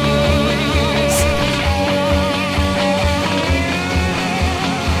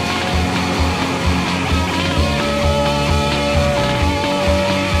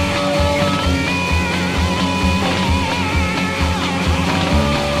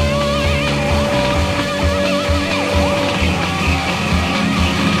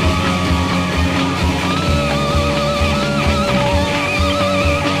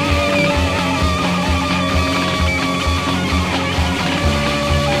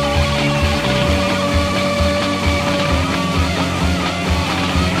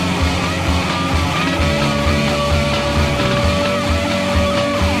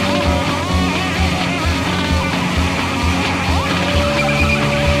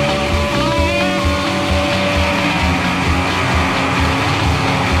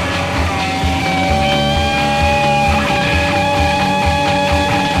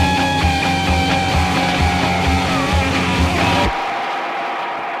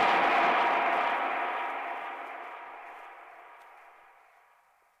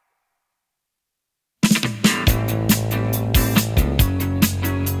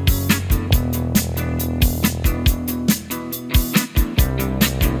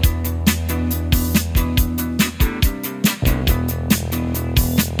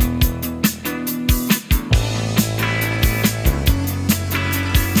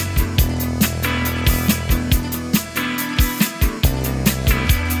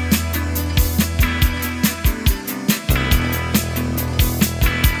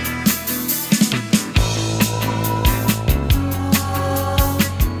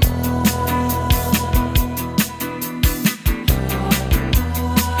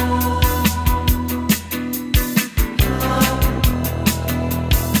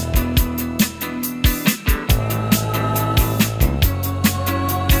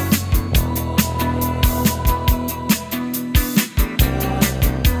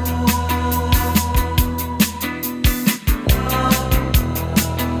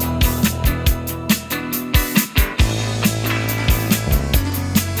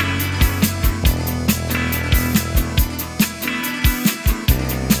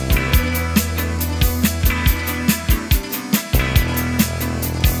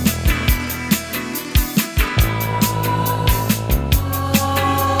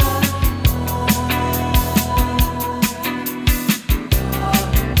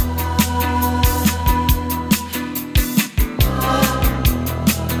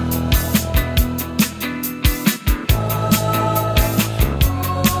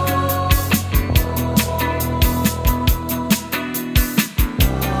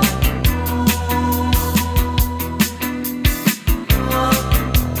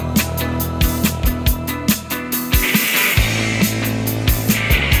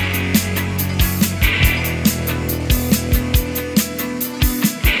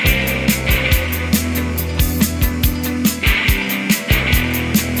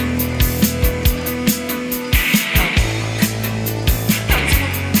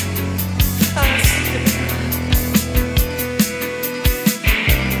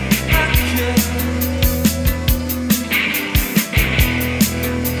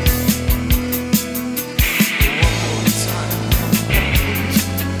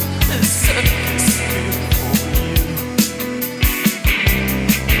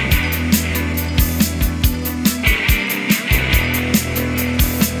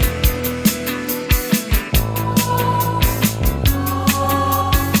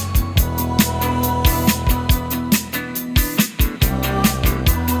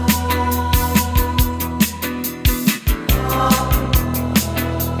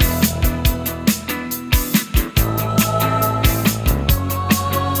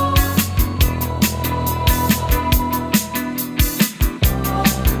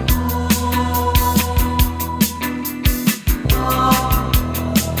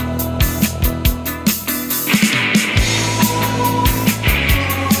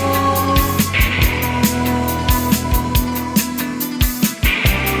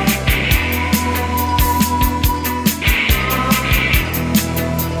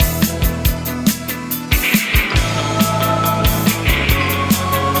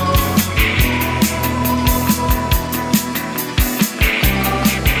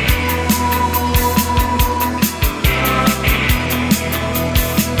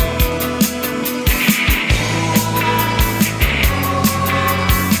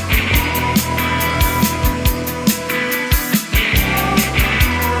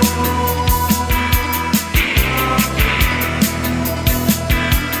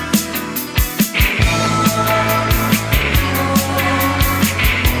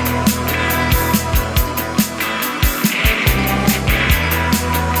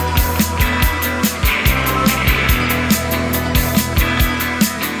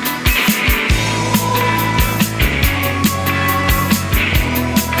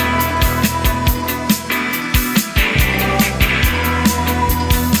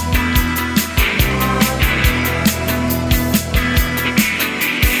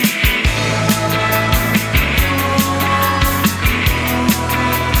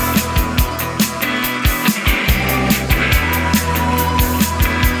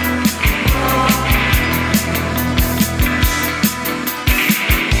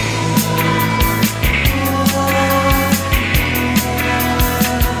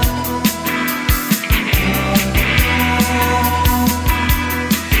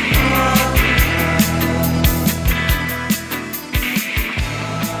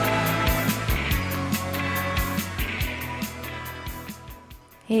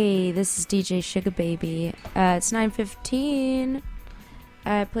 Hey, this is DJ Sugar Baby. It's 9:15.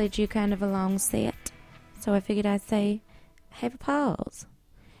 I played you kind of a long set, so I figured I'd say, have a pause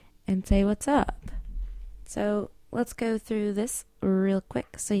and say what's up. So let's go through this real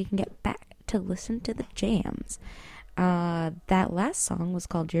quick so you can get back to listen to the jams. That last song was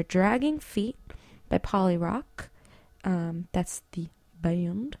called Your Dragging Feet by Polly Rock. That's the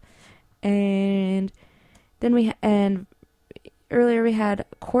band. And then earlier we had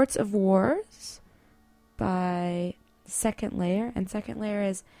Courts of Wars by Second Layer. And Second Layer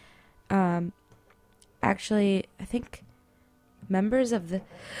is actually, I think, members of the...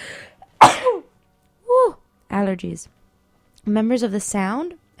 Woo, allergies. Members of the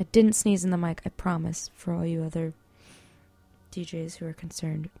Sound. I didn't sneeze in the mic, I promise, for all you other DJs who are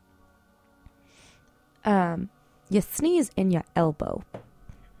concerned. You sneeze in your elbow.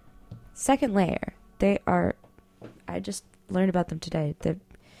 Second Layer. They are... I just learned about them today. They're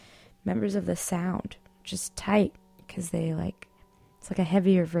members of the Sound. Just tight, because they like... It's like a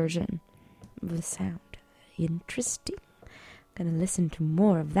heavier version of the Sound. Interesting. Gonna listen to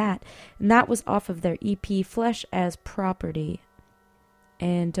more of that. And that was off of their EP, Flesh as Property.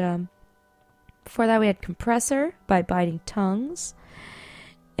 And before that we had Compressor by Biting Tongues.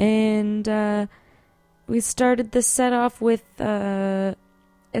 And we started the set off with A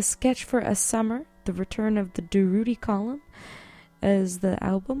Sketch for a Summer, the return of the Durutti Column as the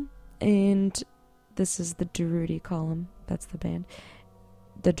album. And this is the Durutti Column. That's the band.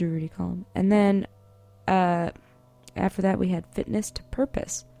 The Durutti Column. And then after that we had Fitness to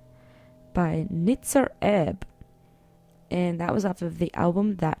Purpose by Nitzer Ebb. And that was off of the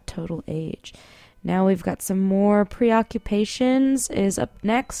album That Total Age. Now we've got some more. Preoccupations is up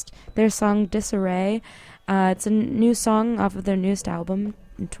next. Their song Disarray. It's a new song off of their newest album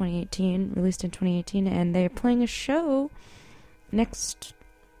in 2018, released in 2018, and they're playing a show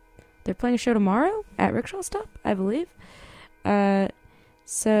They're playing a show tomorrow at Rickshaw Stop, I believe.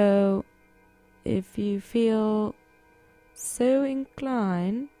 So if you feel so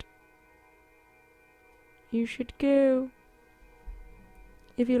inclined, you should go.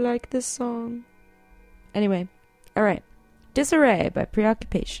 If you like this song. Anyway, alright. Disarray by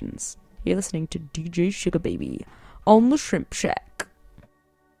Preoccupations. You're listening to DJ Sugar Baby on the Shrimp Shack.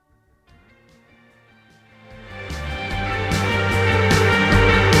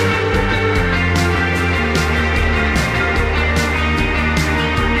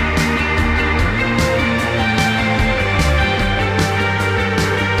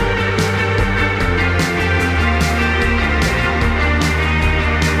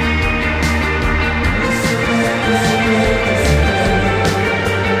 Disarray.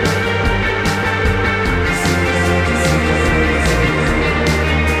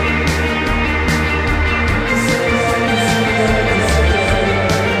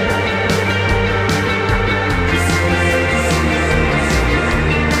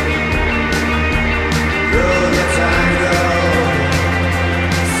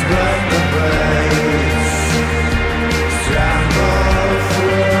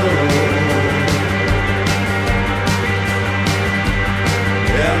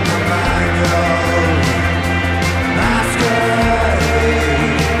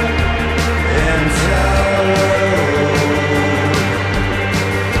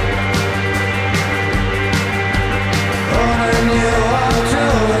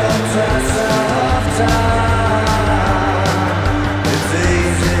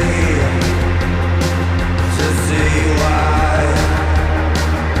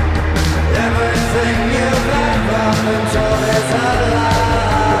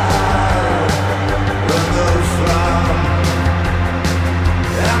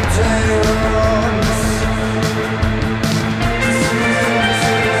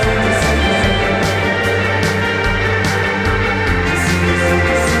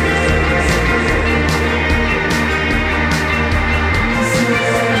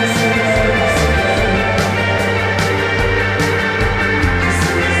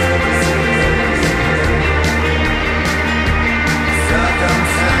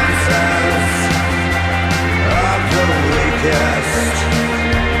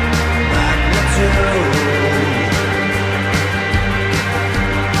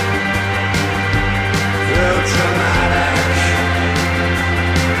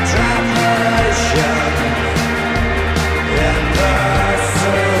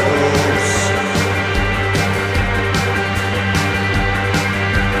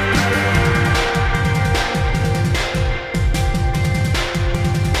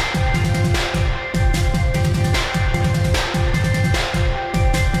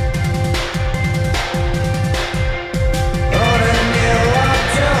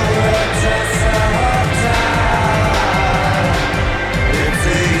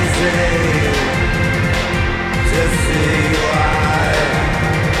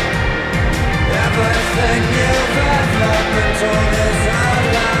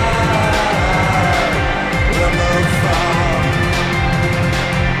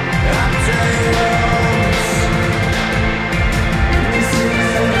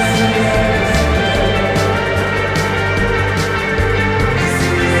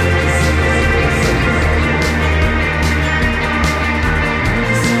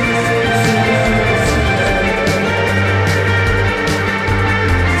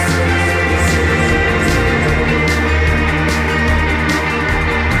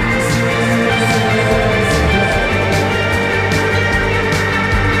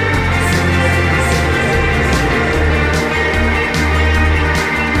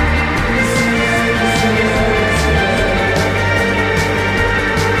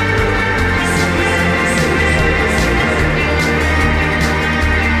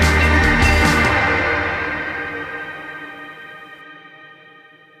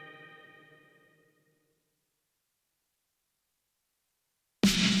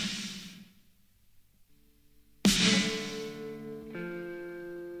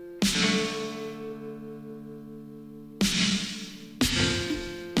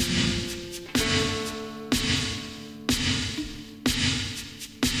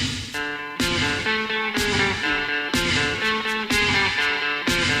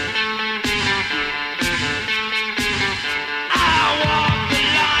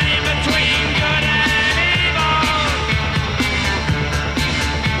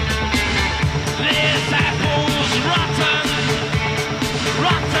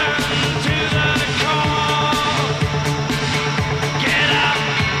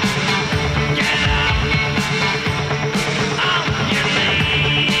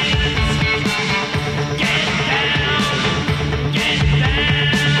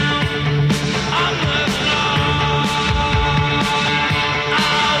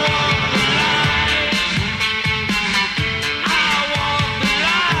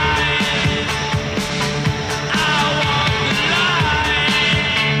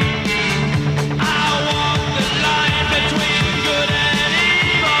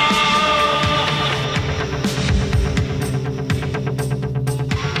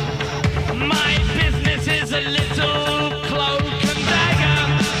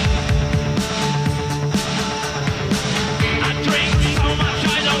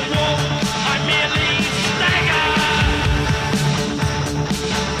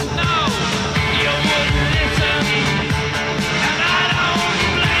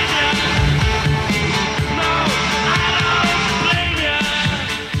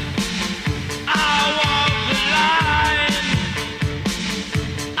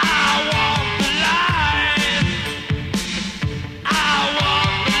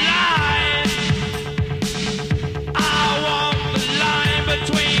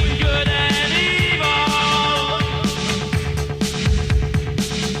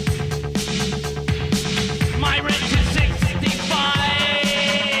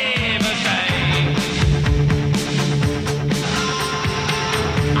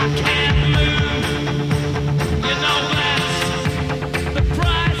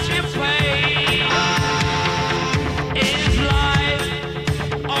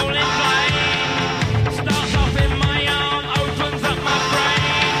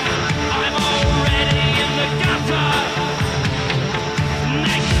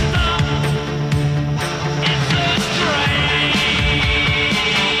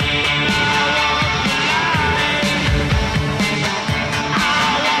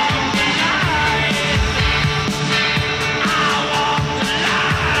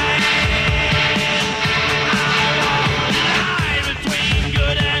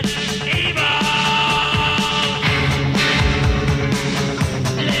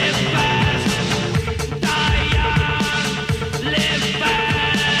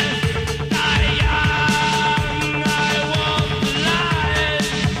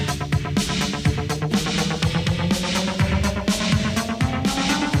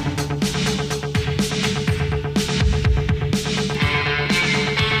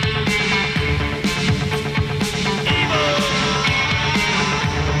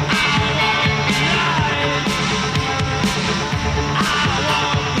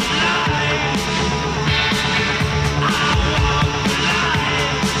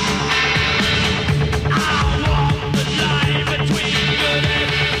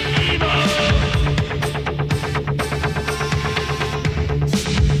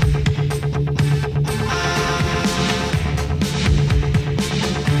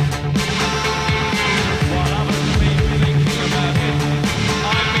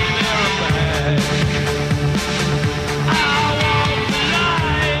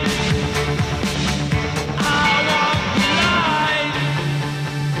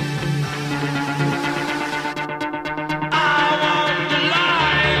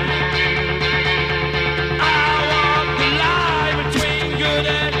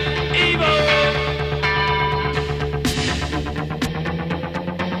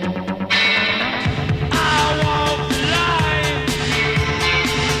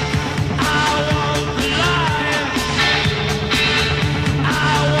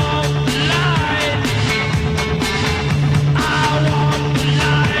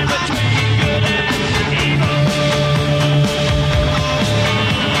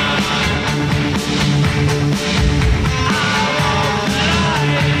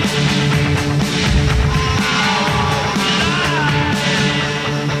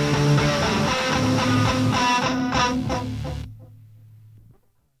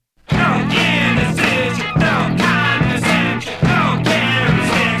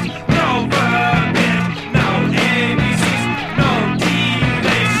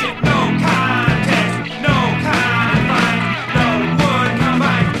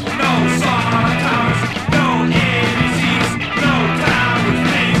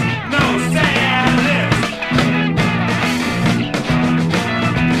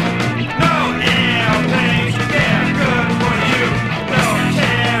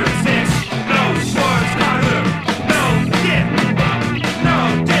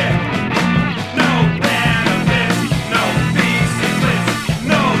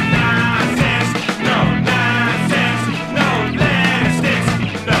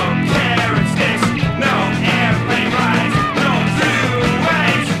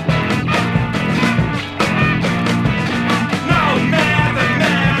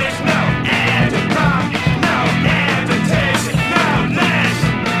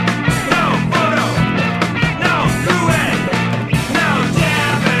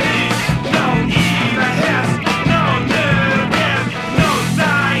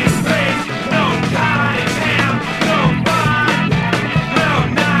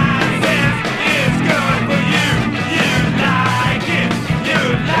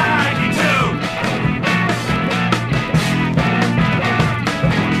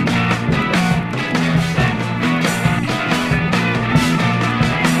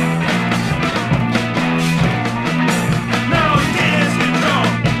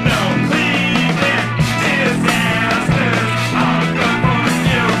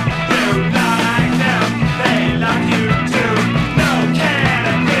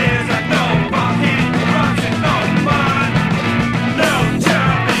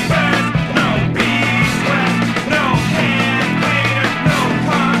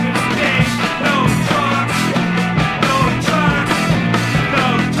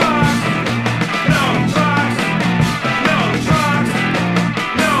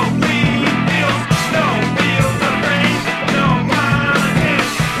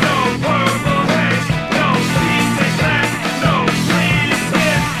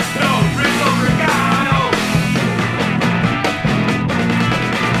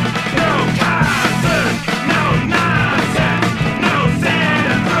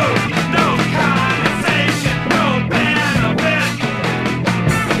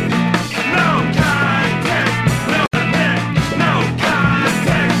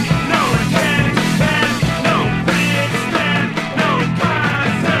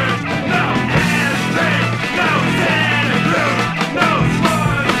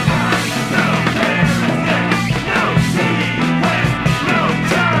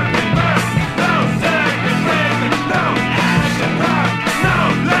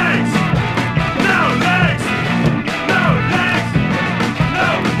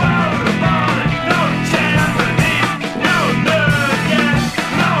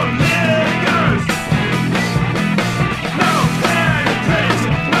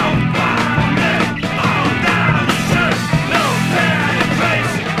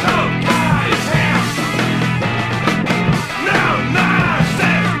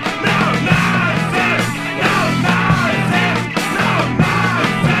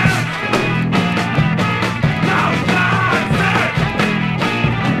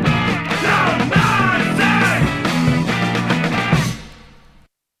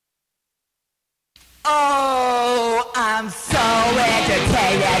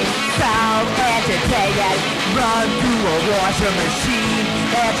 machine.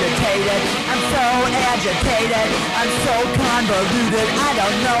 Agitated, I'm so agitated, I'm so convoluted. I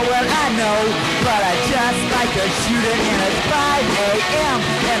don't know what I know, but I just like to shoot it. And it's 5 a.m.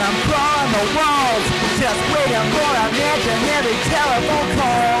 and I'm crawling the walls, just waiting for imaginary telephone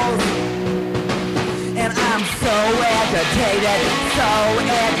calls. And I'm so agitated, so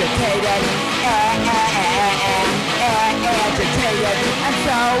agitated, agitated. I'm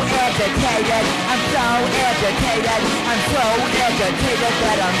so agitated, I'm so agitated, I'm so agitated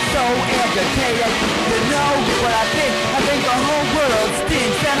that I'm so agitated. You know what I think? I think the whole world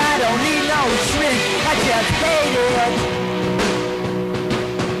stinks, and I don't need no shrink. I just hate it.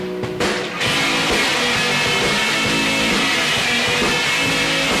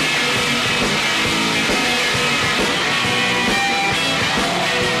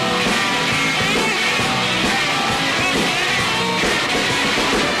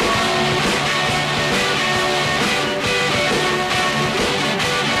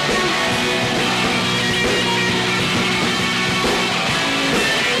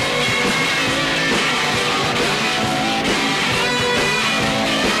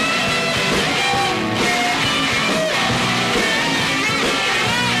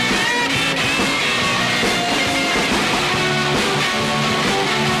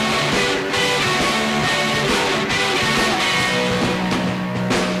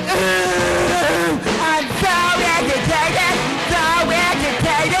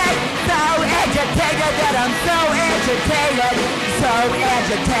 So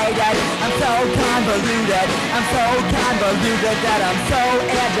agitated, I'm so convoluted, I'm so convoluted that I'm so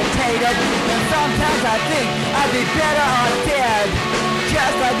agitated. And sometimes I think I'd be better off dead,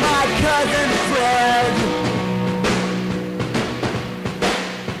 just like my cousin Fred.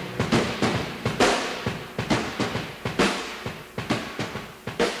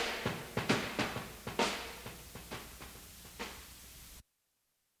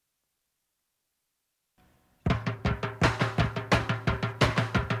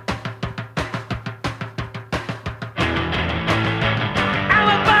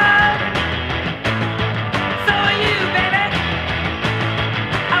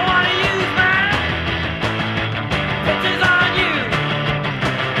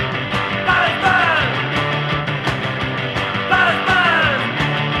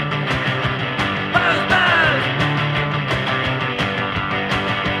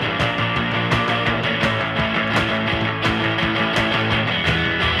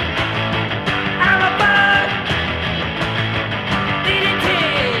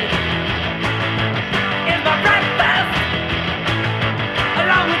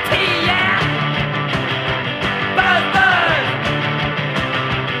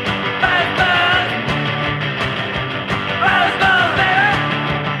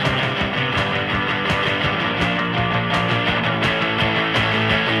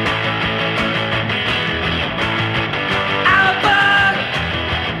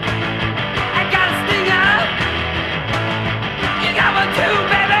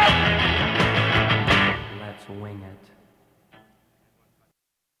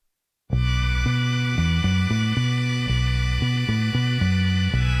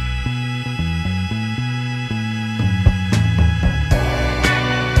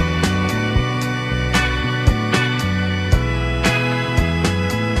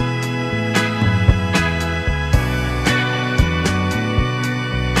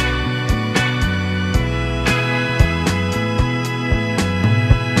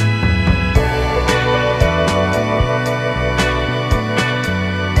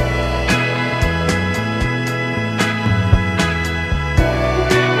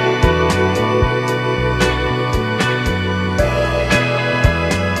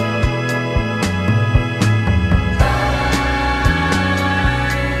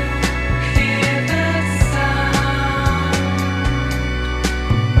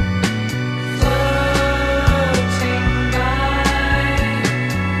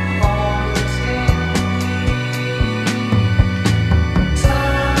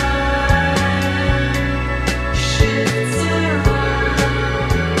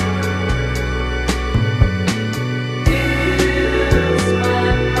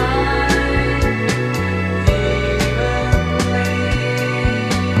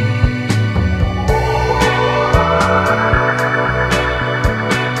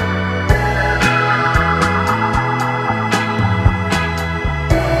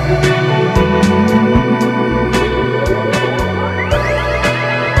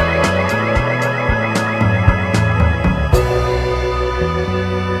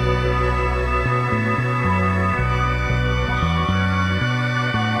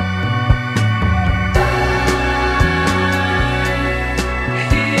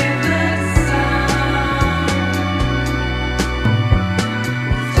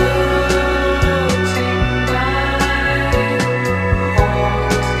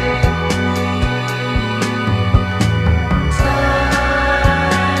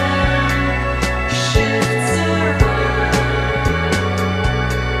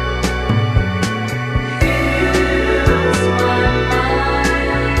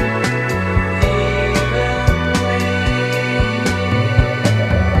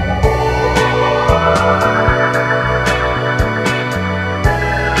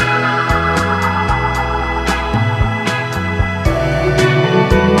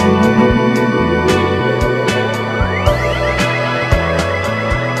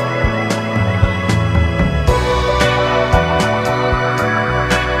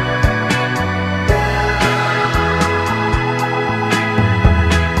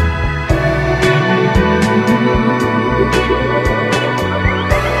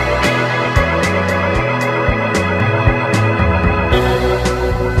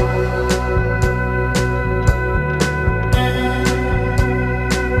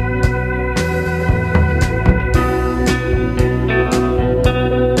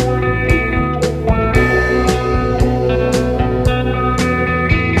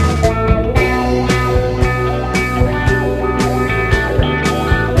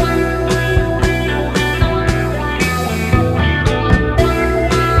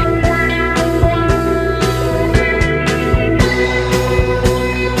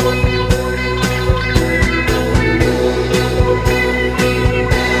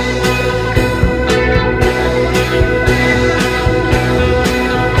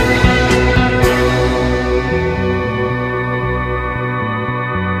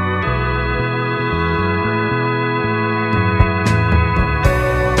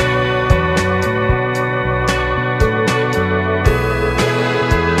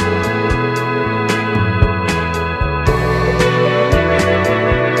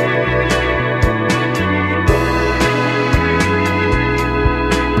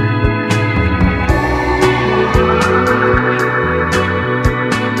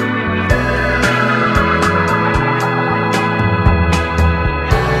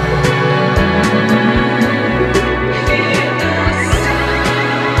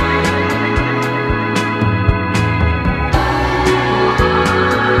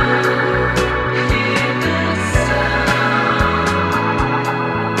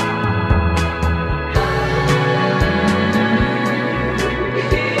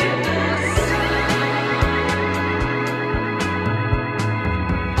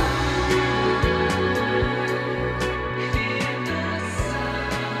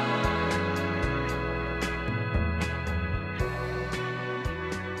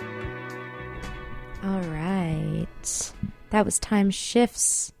 All right. That was Time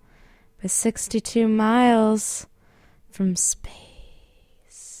Shifts by 62 Miles from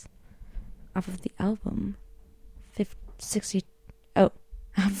Space. Off of the album off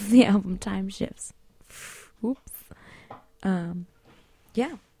of the album Time Shifts. Oops.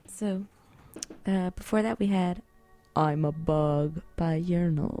 Yeah. So, before that we had I'm a Bug by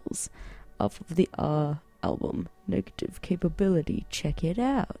Urinals off of the album Negative Capability. Check it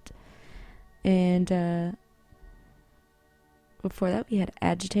out. And before that we had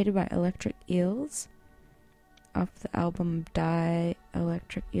Agitated by Electric Eels off the album Die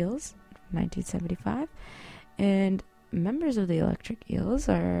Electric Eels, 1975. And members of the Electric Eels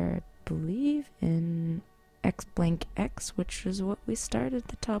are, I believe, in X Blank X, which is what we started at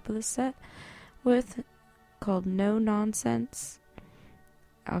the top of the set with, called No Nonsense,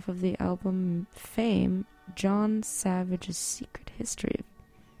 off of the album Fame, John Savage's Secret History.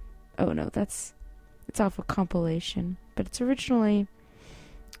 Oh no, it's off a compilation, but it's originally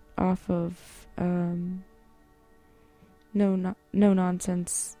off of No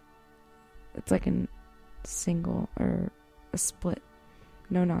Nonsense. It's like a single or a split.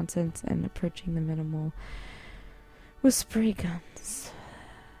 No Nonsense and Approaching the Minimal with spray guns.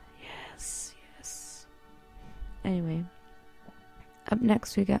 Yes. Anyway, up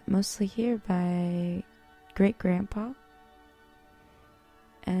next we got Mostly Here by Great Grandpa.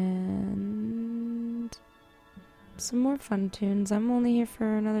 And some more fun tunes. I'm only here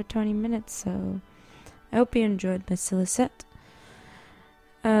for another 20 minutes, so I hope you enjoyed my silly set.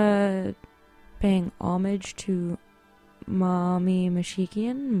 Paying homage to Mommy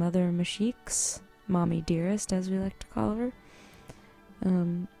Mashikian, Mother Mashiks, Mommy Dearest, as we like to call her.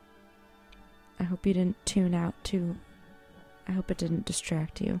 I hope you didn't tune out too. I hope it didn't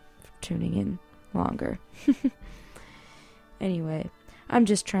distract you from tuning in longer. Anyway, I'm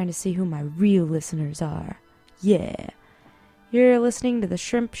just trying to see who my real listeners are. Yeah. You're listening to the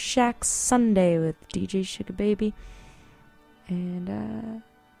Shrimp Shack Sunday with DJ Sugar Baby. And,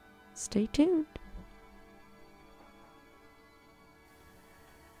 stay tuned.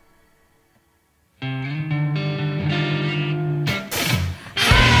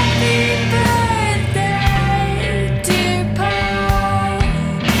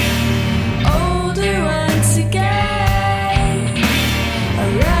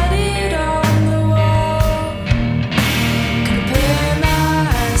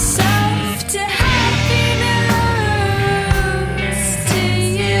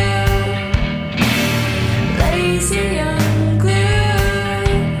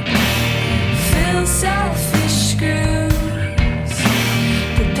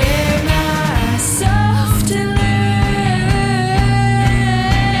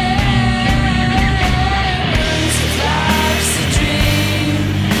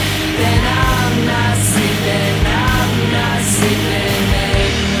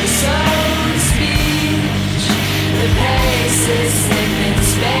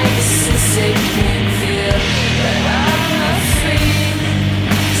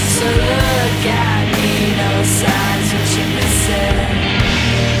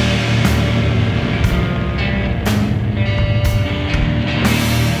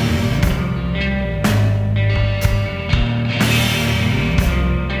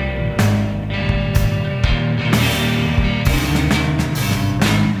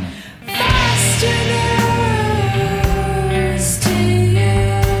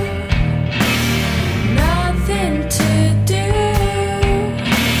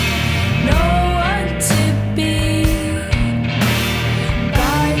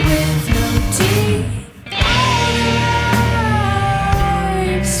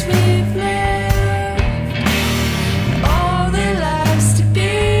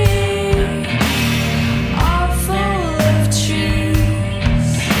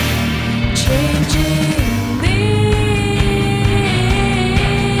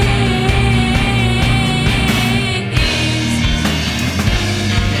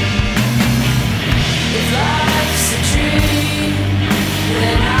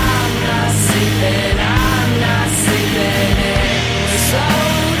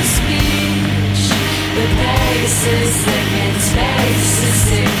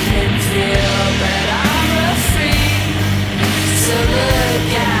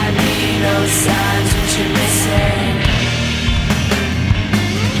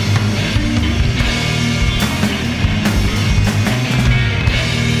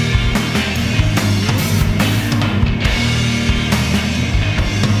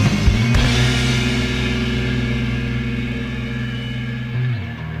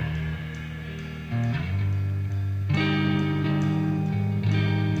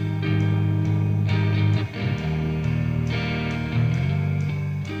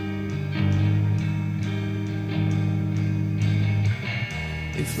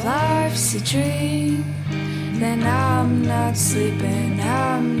 If life's a dream, then I'm not sleeping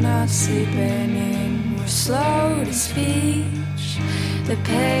in. We're slow to speech, the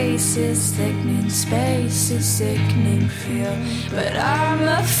pace is thickening, space is sickening, feel. But I'm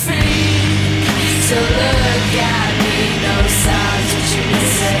a freak, so look at me, no signs what you can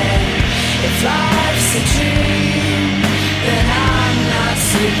say. If life's a dream, then I'm not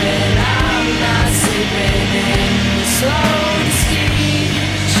sleeping in. We're slow to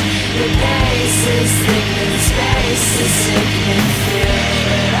speech, the pace is thickening, space is sickening, feel.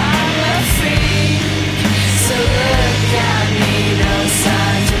 But I'm a freak, so look at me, no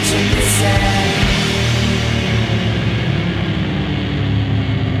signs what you can say.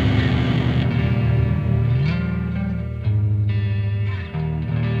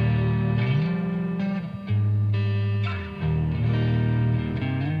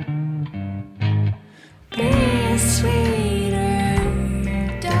 Be a sweeter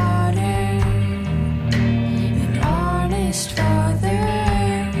daughter, an honest father,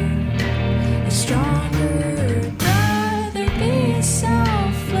 a stronger brother. Be a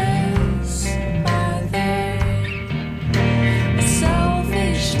selfless mother, a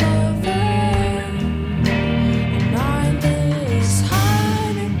selfish lover, a mindless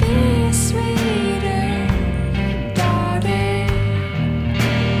hunter. Be a sweeter daughter,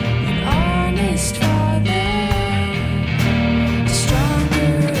 an honest father, a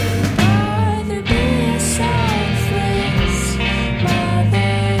stronger brother. Be a selfless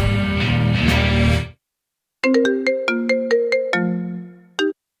mother.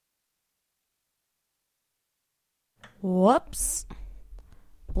 Whoops.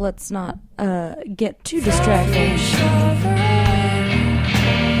 Let's not get too distracted.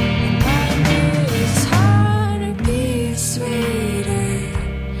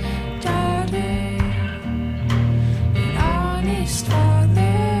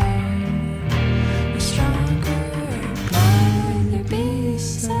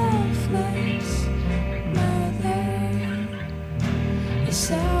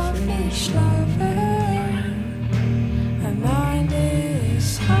 Selfish lover, a mindless hunter. A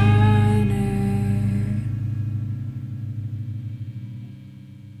mindless hunter.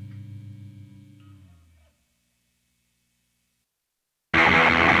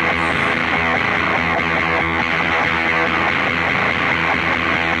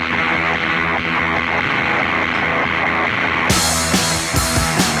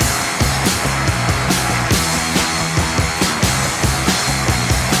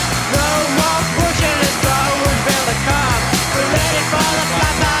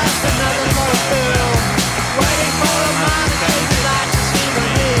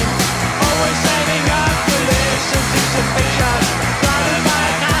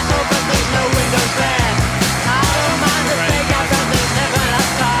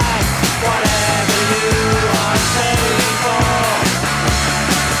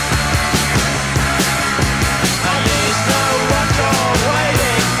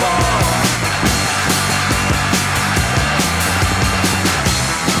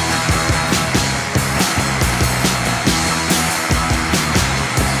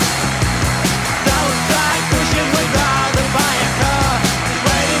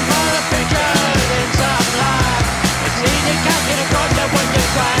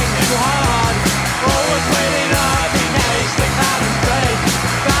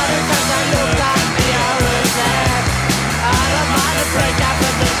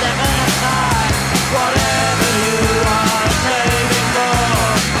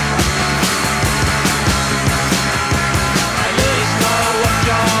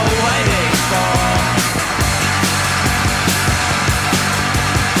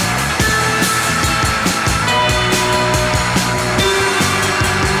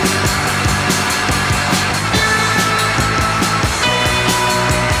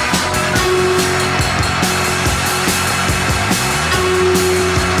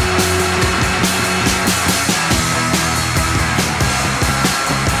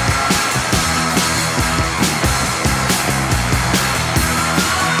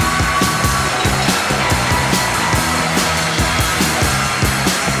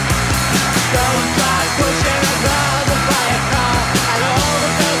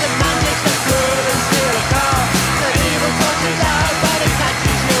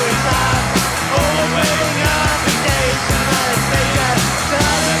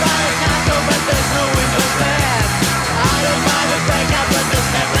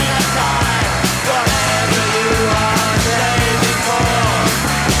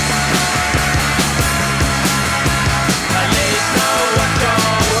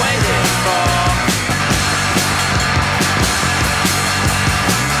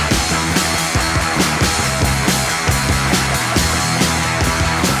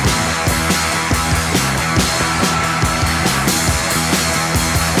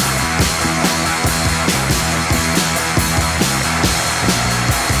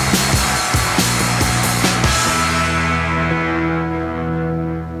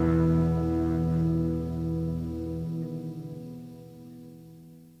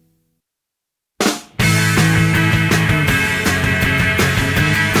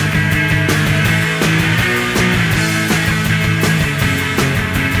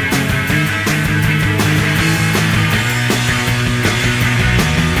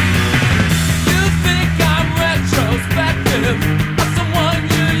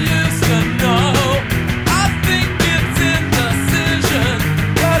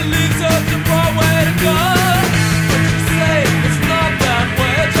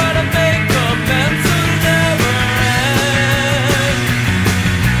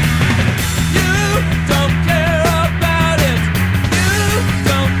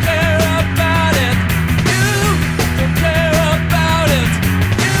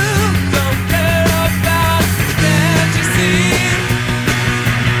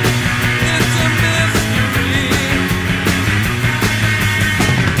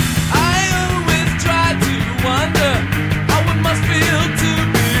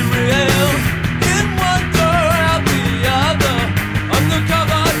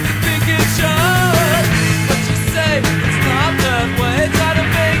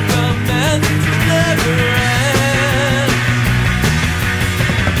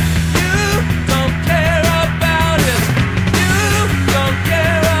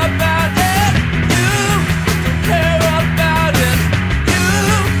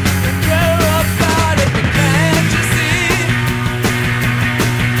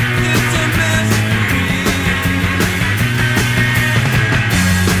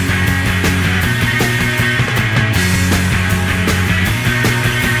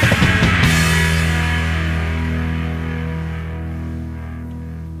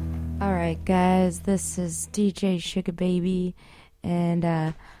 This is DJ Sugar Baby,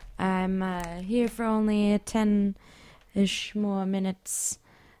 and I'm here for only 10-ish more minutes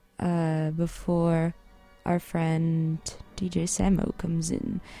before our friend DJ Samo comes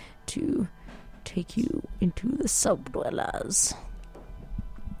in to take you into the subdwellers.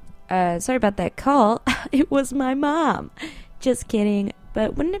 Sorry about that call. It was my mom. Just kidding.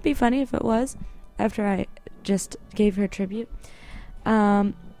 But wouldn't it be funny if it was? After I just gave her tribute.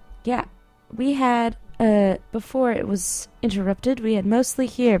 Yeah. We had, before it was interrupted, we had Mostly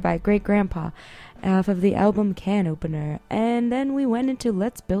Here by Great Grandpa off of the album Can Opener. And then we went into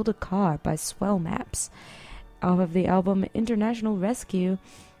Let's Build a Car by Swell Maps off of the album International Rescue.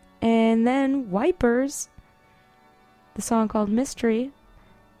 And then Wipers, the song called Mystery.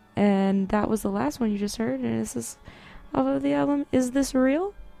 And that was the last one you just heard. And this is off of the album Is This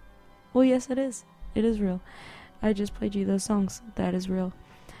Real? Well, yes, it is. It is real. I just played you those songs. That is real.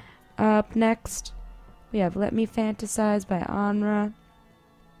 Up next, we have Let Me Fantasize by Anra.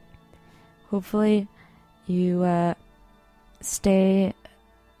 Hopefully, you stay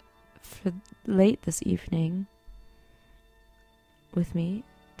for late this evening with me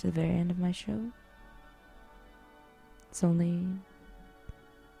to the very end of my show. It's only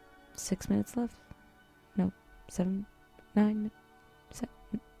 6 minutes left. No, 9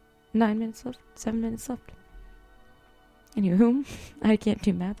 minutes left. 7 minutes left. Anywho, I can't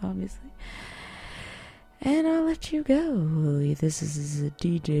do math, obviously. And I'll let you go. This is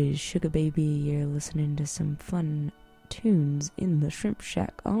DJ Sugar Baby. You're listening to some fun tunes in the Shrimp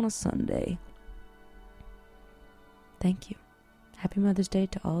Shack on a Sunday. Thank you. Happy Mother's Day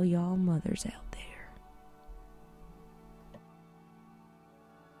to all y'all mothers out there.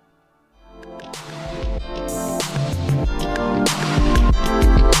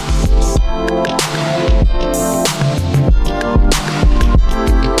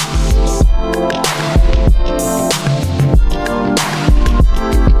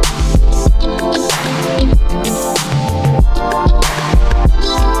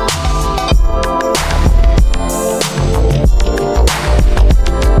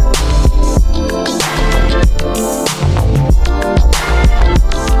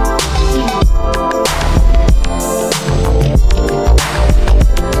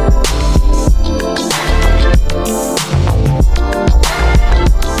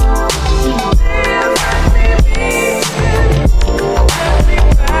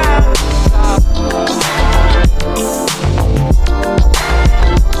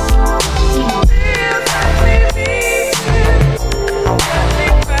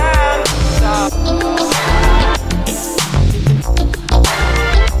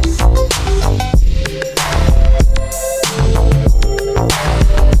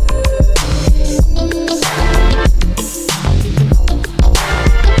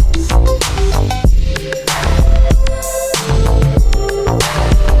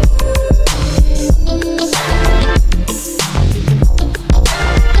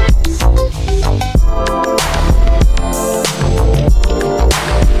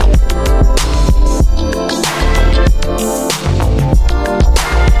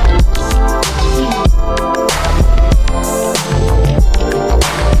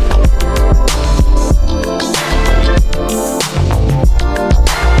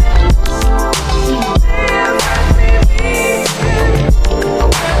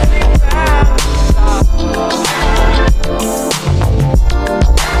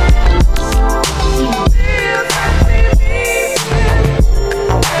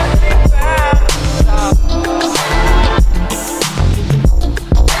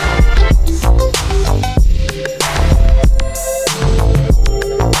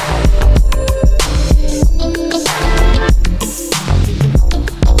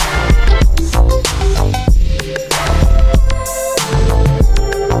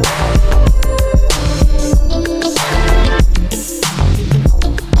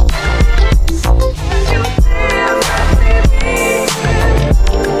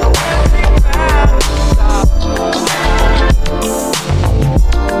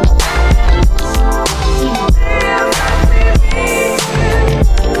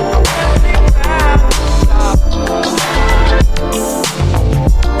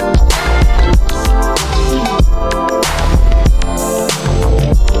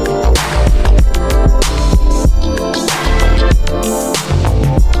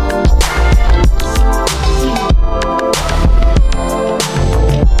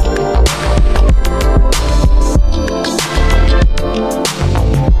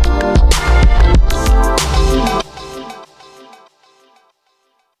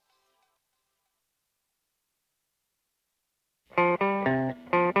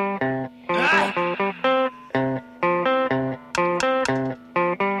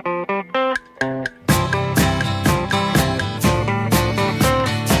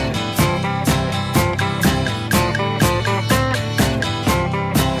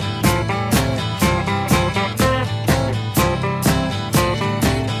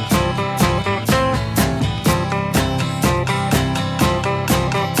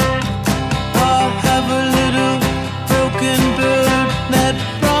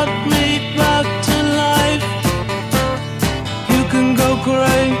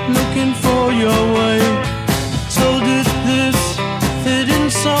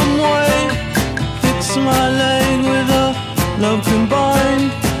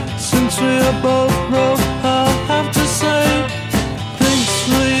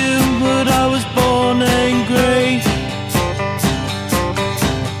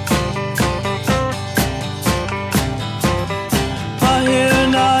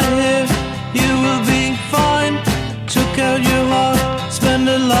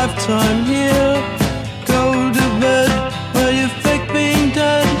 time here. Go to bed where you fake being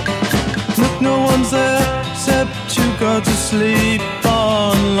dead. Look, no one's there except you go to sleep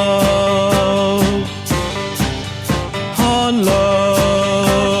on love. On love.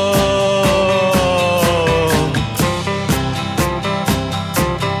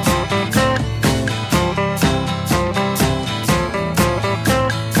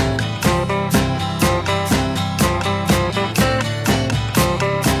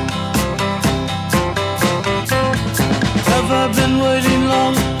 Have I been waiting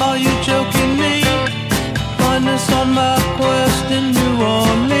long? Are you joking me? Blindness on my quest in New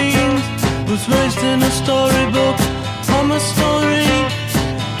Orleans. Was raised in a storybook. I'm a story.